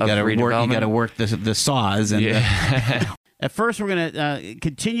stages of You redevelopment. got to work the saws. And yeah. At first, we're going to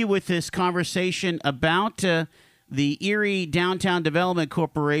continue with this conversation about the Erie Downtown Development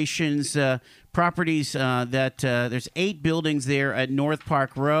Corporation's properties. There's 8 buildings there at North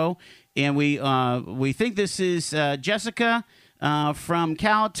Park Row. And we think this is Jessica from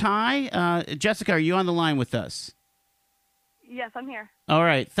Cowtie. Jessica, are you on the line with us? Yes, I'm here. All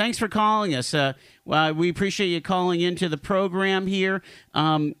right. Thanks for calling us. We appreciate you calling into the program here.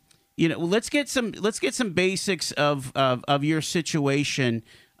 Let's get some basics of your situation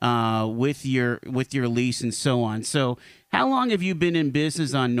with your lease and so on. So, how long have you been in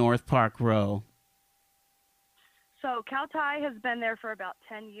business on North Park Row? So Cowtie has been there for about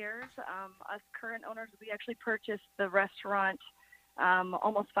 10 years. Us current owners, we actually purchased the restaurant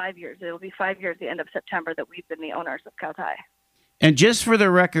almost 5 years. It will be 5 years the end of September that we've been the owners of Cowtie. And just for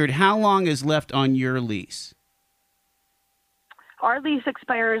the record, how long is left on your lease? Our lease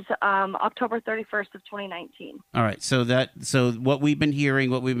expires October 31st of 2019. All right. So what we've been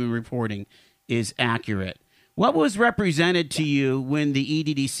hearing, what we've been reporting is accurate. What was represented to you when the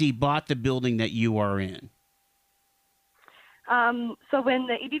EDDC bought the building that you are in? So when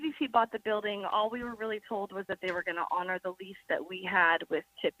the EDDC bought the building, all we were really told was that they were going to honor the lease that we had with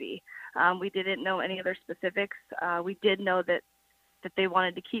Tippy. We didn't know any other specifics. We did know that they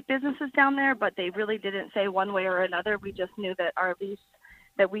wanted to keep businesses down there, but they really didn't say one way or another. We just knew that our lease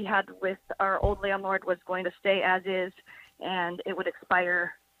that we had with our old landlord was going to stay as is, and it would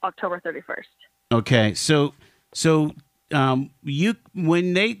expire October 31st. Okay. So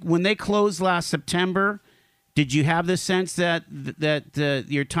when they closed last September, did you have the sense that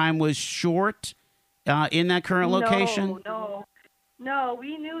your time was short in that current location? No.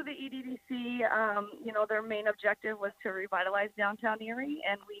 We knew the EDDC, their main objective was to revitalize downtown Erie,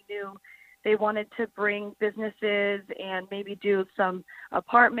 and we knew they wanted to bring businesses and maybe do some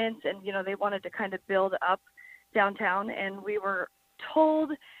apartments, and they wanted to kind of build up downtown. And we were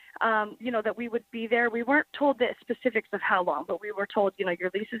told, that we would be there. We weren't told the specifics of how long, but we were told, your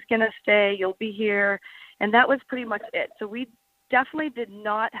lease is going to stay, you'll be here. And that was pretty much it. So we definitely did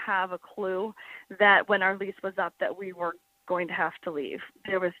not have a clue that when our lease was up that we were going to have to leave.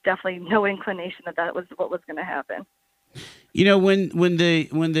 There was definitely no inclination that was what was going to happen. When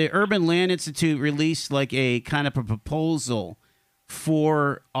the Urban Land Institute released like a kind of a proposal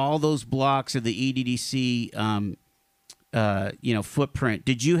for all those blocks of the EDDC footprint,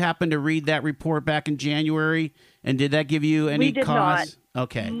 did you happen to read that report back in January? And did that give you any cause? Not.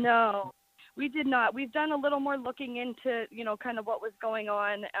 Okay. No. We did not. We've done a little more looking into, kind of what was going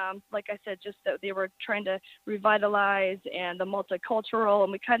on. Like I said, just that they were trying to revitalize and the multicultural,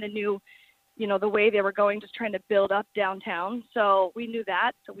 and we kind of knew, the way they were going, just trying to build up downtown. So we knew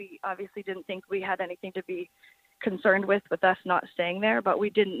that. So we obviously didn't think we had anything to be concerned with us not staying there, but we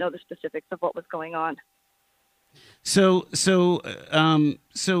didn't know the specifics of what was going on. So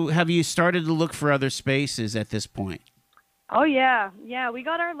have you started to look for other spaces at this point? Oh yeah. We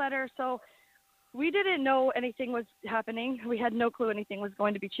got our letter. So we didn't know anything was happening. We had no clue anything was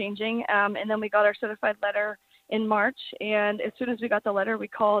going to be changing. And then we got our certified letter in March. And as soon as we got the letter, we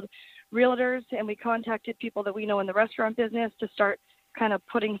called realtors and we contacted people that we know in the restaurant business to start kind of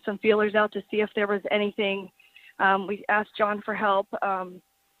putting some feelers out to see if there was anything. We asked John for help.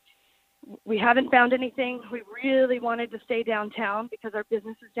 We haven't found anything. We really wanted to stay downtown because our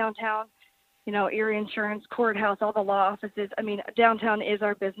business is downtown. Erie Insurance, Courthouse, all the law offices. I mean, downtown is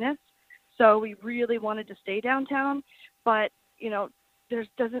our business. So we really wanted to stay downtown, but, there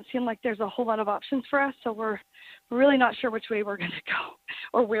doesn't seem like there's a whole lot of options for us. So we're really not sure which way we're going to go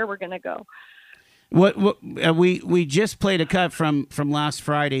or where we're going to go. We just played a cut from last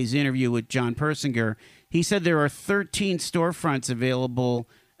Friday's interview with John Persinger. He said there are 13 storefronts available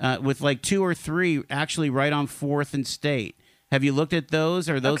with like 2 or 3 actually right on 4th and State. Have you looked at those?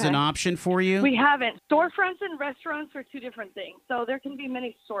 Are those an option for you? We haven't. Storefronts and restaurants are 2 different things. So there can be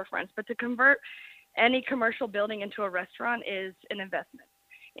many storefronts, but to convert any commercial building into a restaurant is an investment.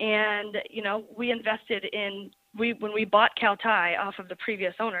 And, we invested in when we bought Cal Thai off of the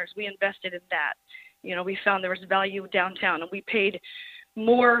previous owners, we invested in that. We found there was value downtown, and we paid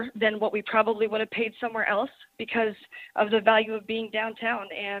more than what we probably would have paid somewhere else because of the value of being downtown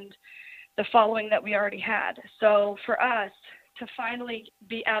and the following that we already had. So for us to finally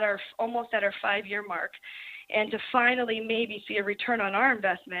be almost at our 5-year mark and to finally maybe see a return on our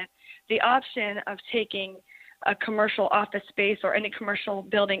investment, the option of taking a commercial office space or any commercial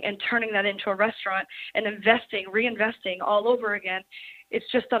building and turning that into a restaurant and reinvesting all over again, it's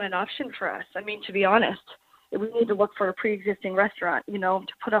just not an option for us. I mean, to be honest, we need to look for a pre-existing restaurant,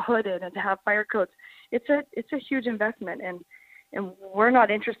 to put a hood in and to have fire codes. It's a huge investment, and we're not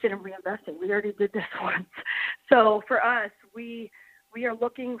interested in reinvesting. We already did this once. So for us, we are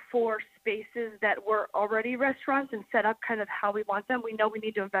looking for spaces that were already restaurants and set up kind of how we want them. We know we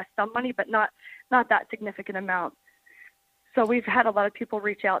need to invest some money, but not that significant amount. So we've had a lot of people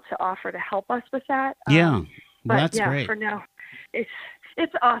reach out to offer to help us with that. Yeah, but that's great. For now,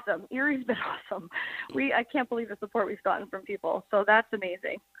 it's awesome. Erie's been awesome. I can't believe the support we've gotten from people. So that's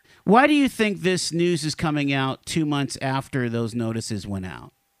amazing. Why do you think this news is coming out 2 months after those notices went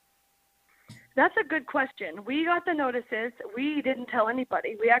out? That's a good question. We got the notices. We didn't tell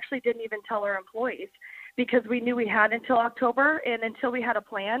anybody. We actually didn't even tell our employees because we knew we had until October, and until we had a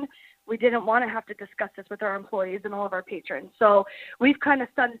plan, we didn't want to have to discuss this with our employees and all of our patrons. So we've kind of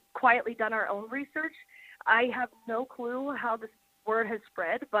quietly done our own research. I have no clue how this word has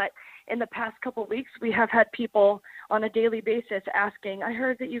spread, but in the past couple of weeks, we have had people on a daily basis asking, I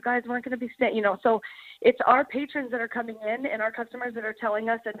heard that you guys weren't going to be staying, so it's our patrons that are coming in and our customers that are telling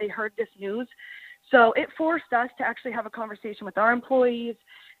us that they heard this news. So it forced us to actually have a conversation with our employees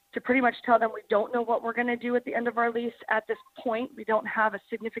to pretty much tell them we don't know what we're going to do at the end of our lease at this point. We don't have a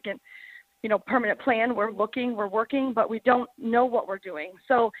significant, permanent plan. We're looking, we're working, but we don't know what we're doing.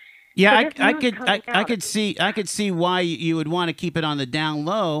 So yeah, I could see why you would want to keep it on the down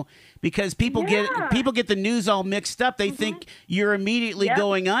low, because people get the news all mixed up. They think you're immediately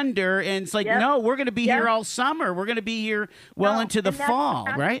going under, and it's like, no, we're going to be here all summer. We're going to be here into the fall,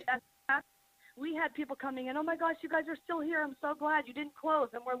 right? We had people coming in, oh my gosh, you guys are still here. I'm so glad you didn't close.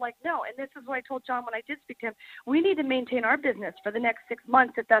 And we're like, no. And this is what I told John when I did speak to him. We need to maintain our business for the next 6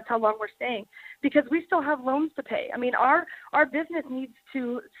 months if that's how long we're staying, because we still have loans to pay. I mean, our business needs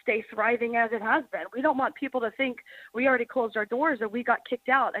to stay thriving as it has been. We don't want people to think we already closed our doors or we got kicked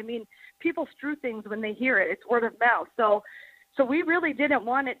out. I mean, people strew things when they hear it. It's word of mouth. So we really didn't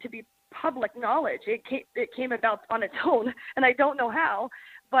want it to be public knowledge. It came about on its own, and I don't know how.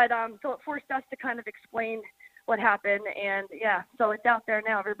 But so it forced us to kind of explain what happened, and so it's out there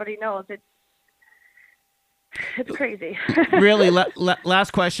now. Everybody knows it's crazy. Really,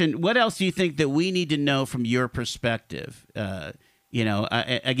 last question. What else do you think that we need to know from your perspective?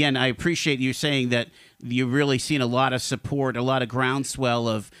 Again, I appreciate you saying that you've really seen a lot of support, a lot of groundswell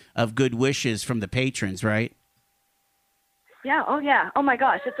of good wishes from the patrons, right? Yeah. Oh, yeah. Oh, my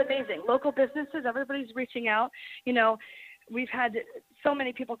gosh. It's amazing. Local businesses, everybody's reaching out. We've had so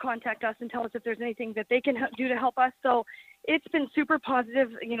many people contact us and tell us if there's anything that they can do to help us. So it's been super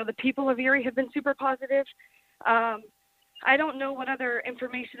positive. The people of Erie have been super positive. I don't know what other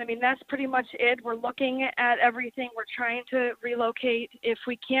information. I mean, that's pretty much it. We're looking at everything. We're trying to relocate. If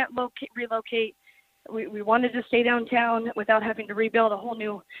we can't relocate, we wanted to stay downtown without having to rebuild a whole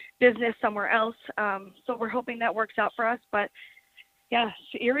new business somewhere else. So we're hoping that works out for us. But yeah,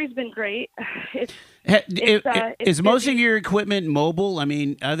 Erie's been great. Is most of your equipment mobile? I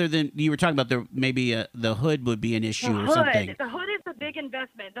mean, other than you were talking about the hood would be an issue or something. The hood is a big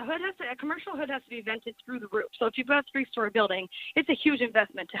investment. A commercial hood has to be vented through the roof. So if you've got a 3-story building, it's a huge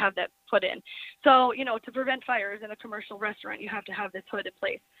investment to have that put in. So, to prevent fires in a commercial restaurant, you have to have this hood in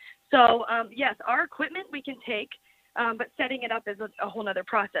place. So, yes, our equipment we can take. But setting it up is a whole other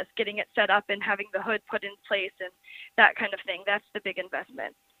process, getting it set up and having the hood put in place and that kind of thing. That's the big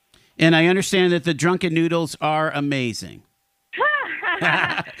investment. And I understand that the Drunken Noodles are amazing.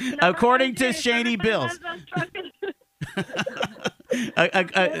 According to Shady Bills.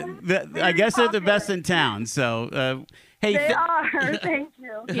 I guess they're the best in town. So, hey. They are. Thank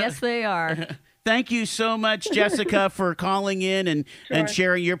you. Yes, they are. Thank you so much, Jessica, for calling in and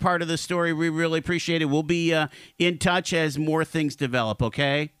sharing your part of the story. We really appreciate it. We'll be in touch as more things develop,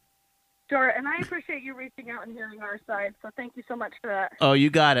 okay? Sure, and I appreciate you reaching out and hearing our side, so thank you so much for that. Oh, you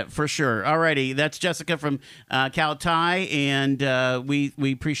got it, for sure. All righty, that's Jessica from Cal Thai, and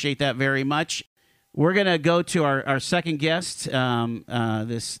we appreciate that very much. We're going to go to our second guest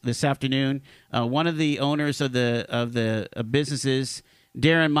this afternoon, one of the owners of the businesses,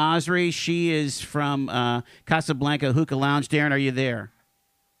 Darren Masri. She is from Casablanca Hookah Lounge. Darren, are you there?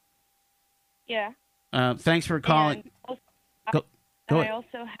 Yeah. Thanks for calling. And also, Go I ahead.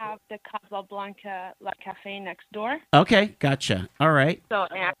 also have the Casablanca La Cafe next door. Okay, gotcha. All right. So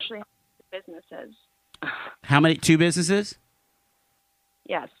I actually have two businesses. How many? Two businesses?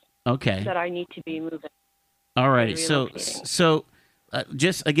 Yes, Okay. that I need to be moving. All right. relocating.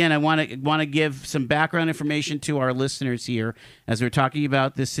 Just again, I want to give some background information to our listeners here as we're talking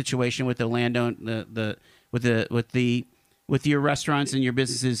about this situation with the landowner, with your restaurants and your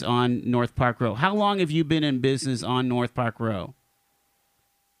businesses on North Park Row. How long have you been in business on North Park Row?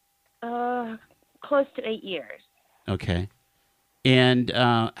 Close to 8 years. Okay. And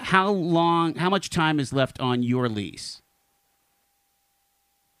how much time is left on your lease?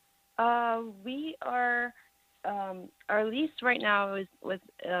 We are our lease right now is with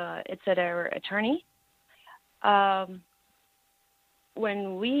it's at our attorney.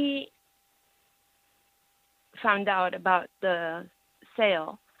 When we found out about the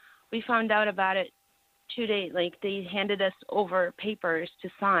sale, we found out about it 2 days. Like they handed us over papers to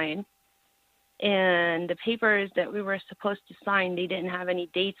sign, and the papers that we were supposed to sign, they didn't have any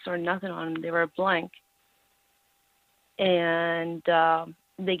dates or nothing on them. They were blank, and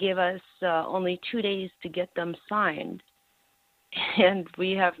they gave us only 2 days to get them signed, and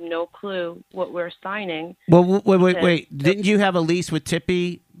we have no clue what we're signing. Well, wait. Didn't you have a lease with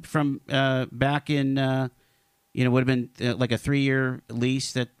Tippy from back in, would have been like a 3-year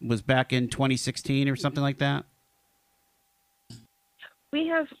lease that was back in 2016 or something like that?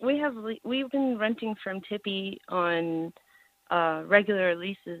 We've been renting from Tippy on regular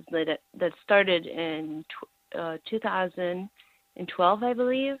leases that started in 2012, I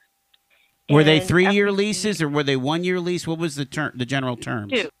believe. Were they And 3-year after leases or were they 1-year lease? What was the general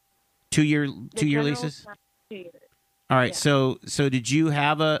terms? 2. 2-year The 2-year general leases? term, 2 years. All right. Yeah. So did you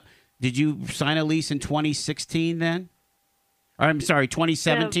sign a lease in 2016 then? Or, I'm sorry,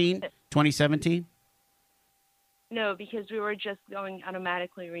 2017? No. 2017? No, because we were just going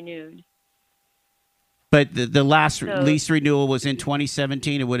automatically renewed. But the last So- lease renewal was in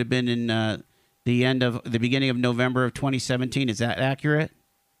 2017. It would have been in the beginning of November of 2017. Is that accurate?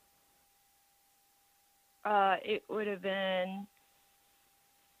 It would have been.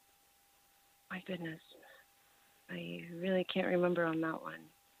 My goodness, I really can't remember on that one.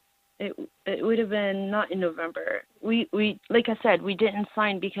 It would have been not in November. We like I said, we didn't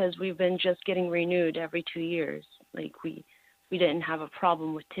sign because we've been just getting renewed every 2 years. Like we didn't have a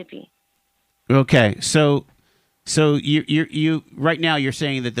problem with Tippy. Okay, so you right now you're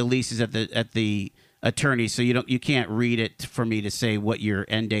saying that the lease is at the attorney, so you can't read it for me to say what your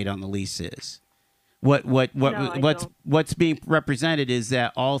end date on the lease is. No, I What's being represented is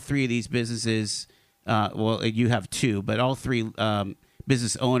that all three of these businesses, well, you have two, but all three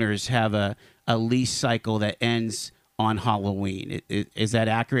business owners have a lease cycle that ends on Halloween. Is that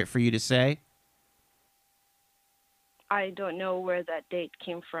accurate for you to say? I don't know where that date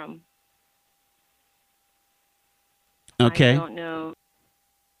came from. Okay. I don't know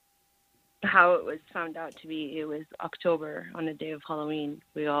how it was found out to be. It was October on the day of Halloween.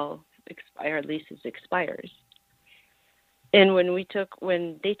 Our leases expires. And when they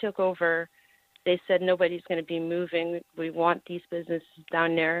took over, they said nobody's going to be moving. We want these businesses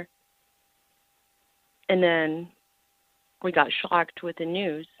down there. And then we got shocked with the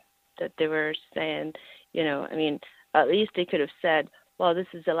news that they were saying, at least they could have said, well, this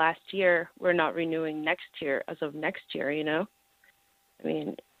is the last year. We're not renewing next year as of next year, I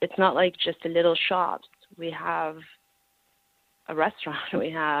mean, it's not like just the little shops. We have a restaurant, we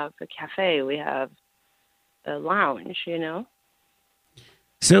have a cafe, we have a lounge,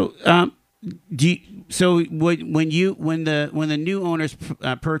 So, when the new owners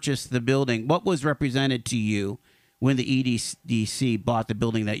purchased the building, what was represented to you when the EDC bought the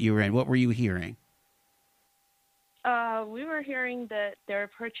building that you were in? What were you hearing? We were hearing that they're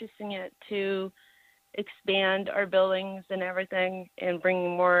purchasing it to expand our buildings and everything and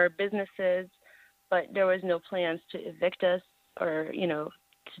bring more businesses, but there was no plans to evict us or, to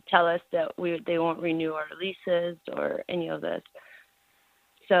tell us that they won't renew our leases or any of this.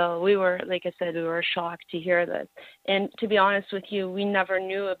 So we were, like I said, we were shocked to hear this. And to be honest with you, we never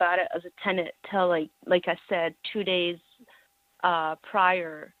knew about it as a tenant till, like I said, 2 days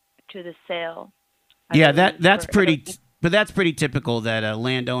prior to the sale. Yeah, that's pretty typical that a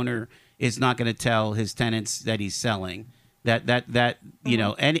landowner is not going to tell his tenants that he's selling. That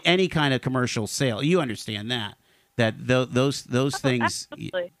any kind of commercial sale, you understand that those things.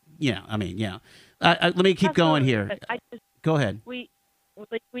 Absolutely. Yeah, I mean, yeah. Let me keep going here. Go ahead. We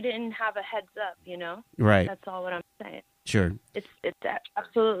didn't have a heads up, Right. That's all what I'm saying. Sure. It's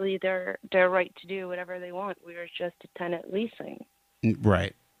absolutely their right to do whatever they want. We were just a tenant leasing.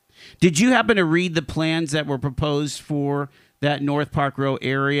 Right. Did you happen to read the plans that were proposed for that North Park Row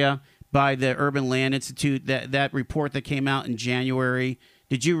area by the Urban Land Institute, that report that came out in January?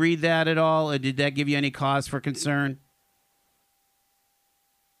 Did you read that at all, or did that give you any cause for concern?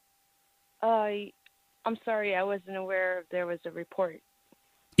 I'm sorry, I wasn't aware there was a report.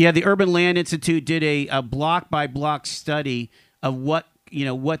 Yeah, the Urban Land Institute did a block by block study of what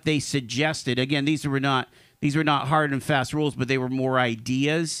they suggested. Again, these were not hard and fast rules, but they were more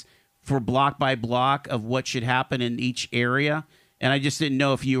ideas for block by block of what should happen in each area. And I just didn't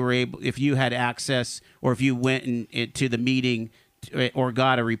know if you had access, or if you went to the meeting or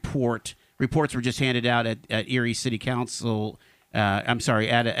got a report. Reports were just handed out at Erie City Council. At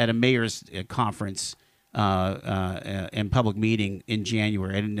a mayor's conference and public meeting in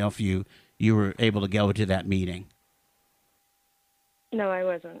January. I didn't know if you were able to go to that meeting. No, I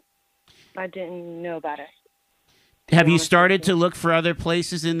wasn't. I didn't know about it. Have you started to look for other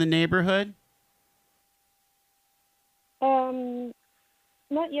places in the neighborhood?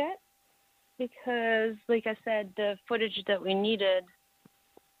 Not yet, because, like I said, the footage that we needed,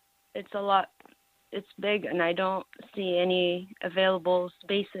 it's big, and I don't see any available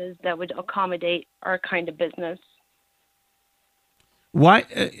spaces that would accommodate our kind of business. Why,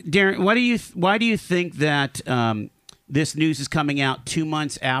 Darren? Why do you think that this news is coming out 2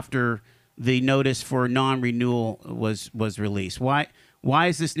 months after the notice for non-renewal was released? Why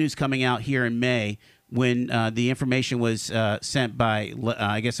is this news coming out here in May when the information was sent by,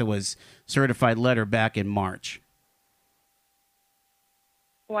 I guess it was certified letter back in March?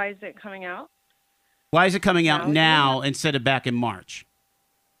 Why is it coming out? Why is it coming out now instead of back in March?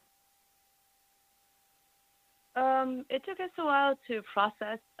 It took us a while to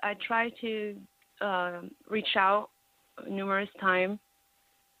process. I tried to reach out numerous times,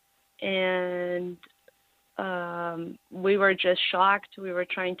 and we were just shocked. We were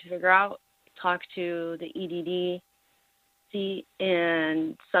trying to figure out, talk to the EDD,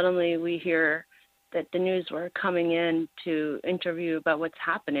 and suddenly we hear that the news were coming in to interview about what's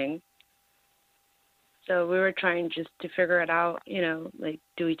happening. So we were trying just to figure it out, like,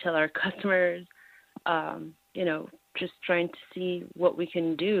 do we tell our customers, just trying to see what we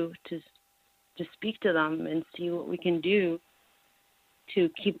can do to speak to them and see what we can do to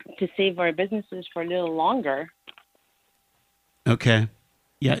save our businesses for a little longer. Okay.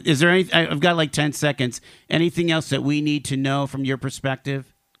 Yeah. Is there any? I've got like 10 seconds. Anything else that we need to know from your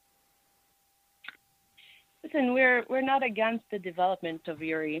perspective? Listen, we're not against the development of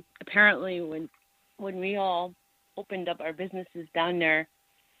Erie. Apparently, when we all opened up our businesses down there,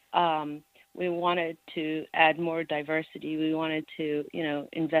 we wanted to add more diversity. We wanted to,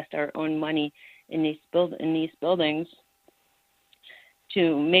 invest our own money in these buildings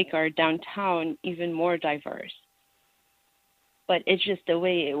to make our downtown even more diverse. But it's just the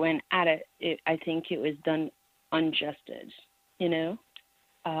way it went at it. I think it was done unjusted. It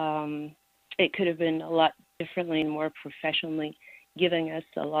could have been a lot differently and more professionally, giving us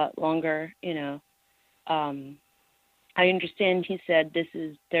a lot longer. I understand he said this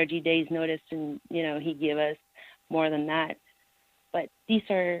is 30 days notice, and he gave us more than that. But these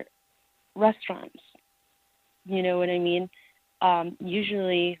are restaurants. You know what I mean?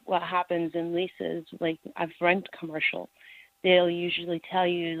 Usually what happens in leases, like I've rented commercial, they'll usually tell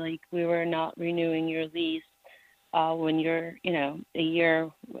you, like, we were not renewing your lease when you're, a year,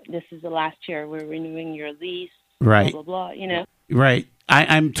 this is the last year, we're renewing your lease, right, blah, blah, blah, Right.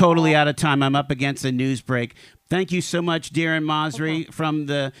 I'm totally out of time. I'm up against a news break. Thank you so much, Darren Masri, from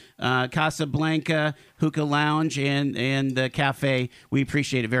the Casablanca Hookah Lounge and the cafe. We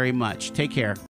appreciate it very much. Take care.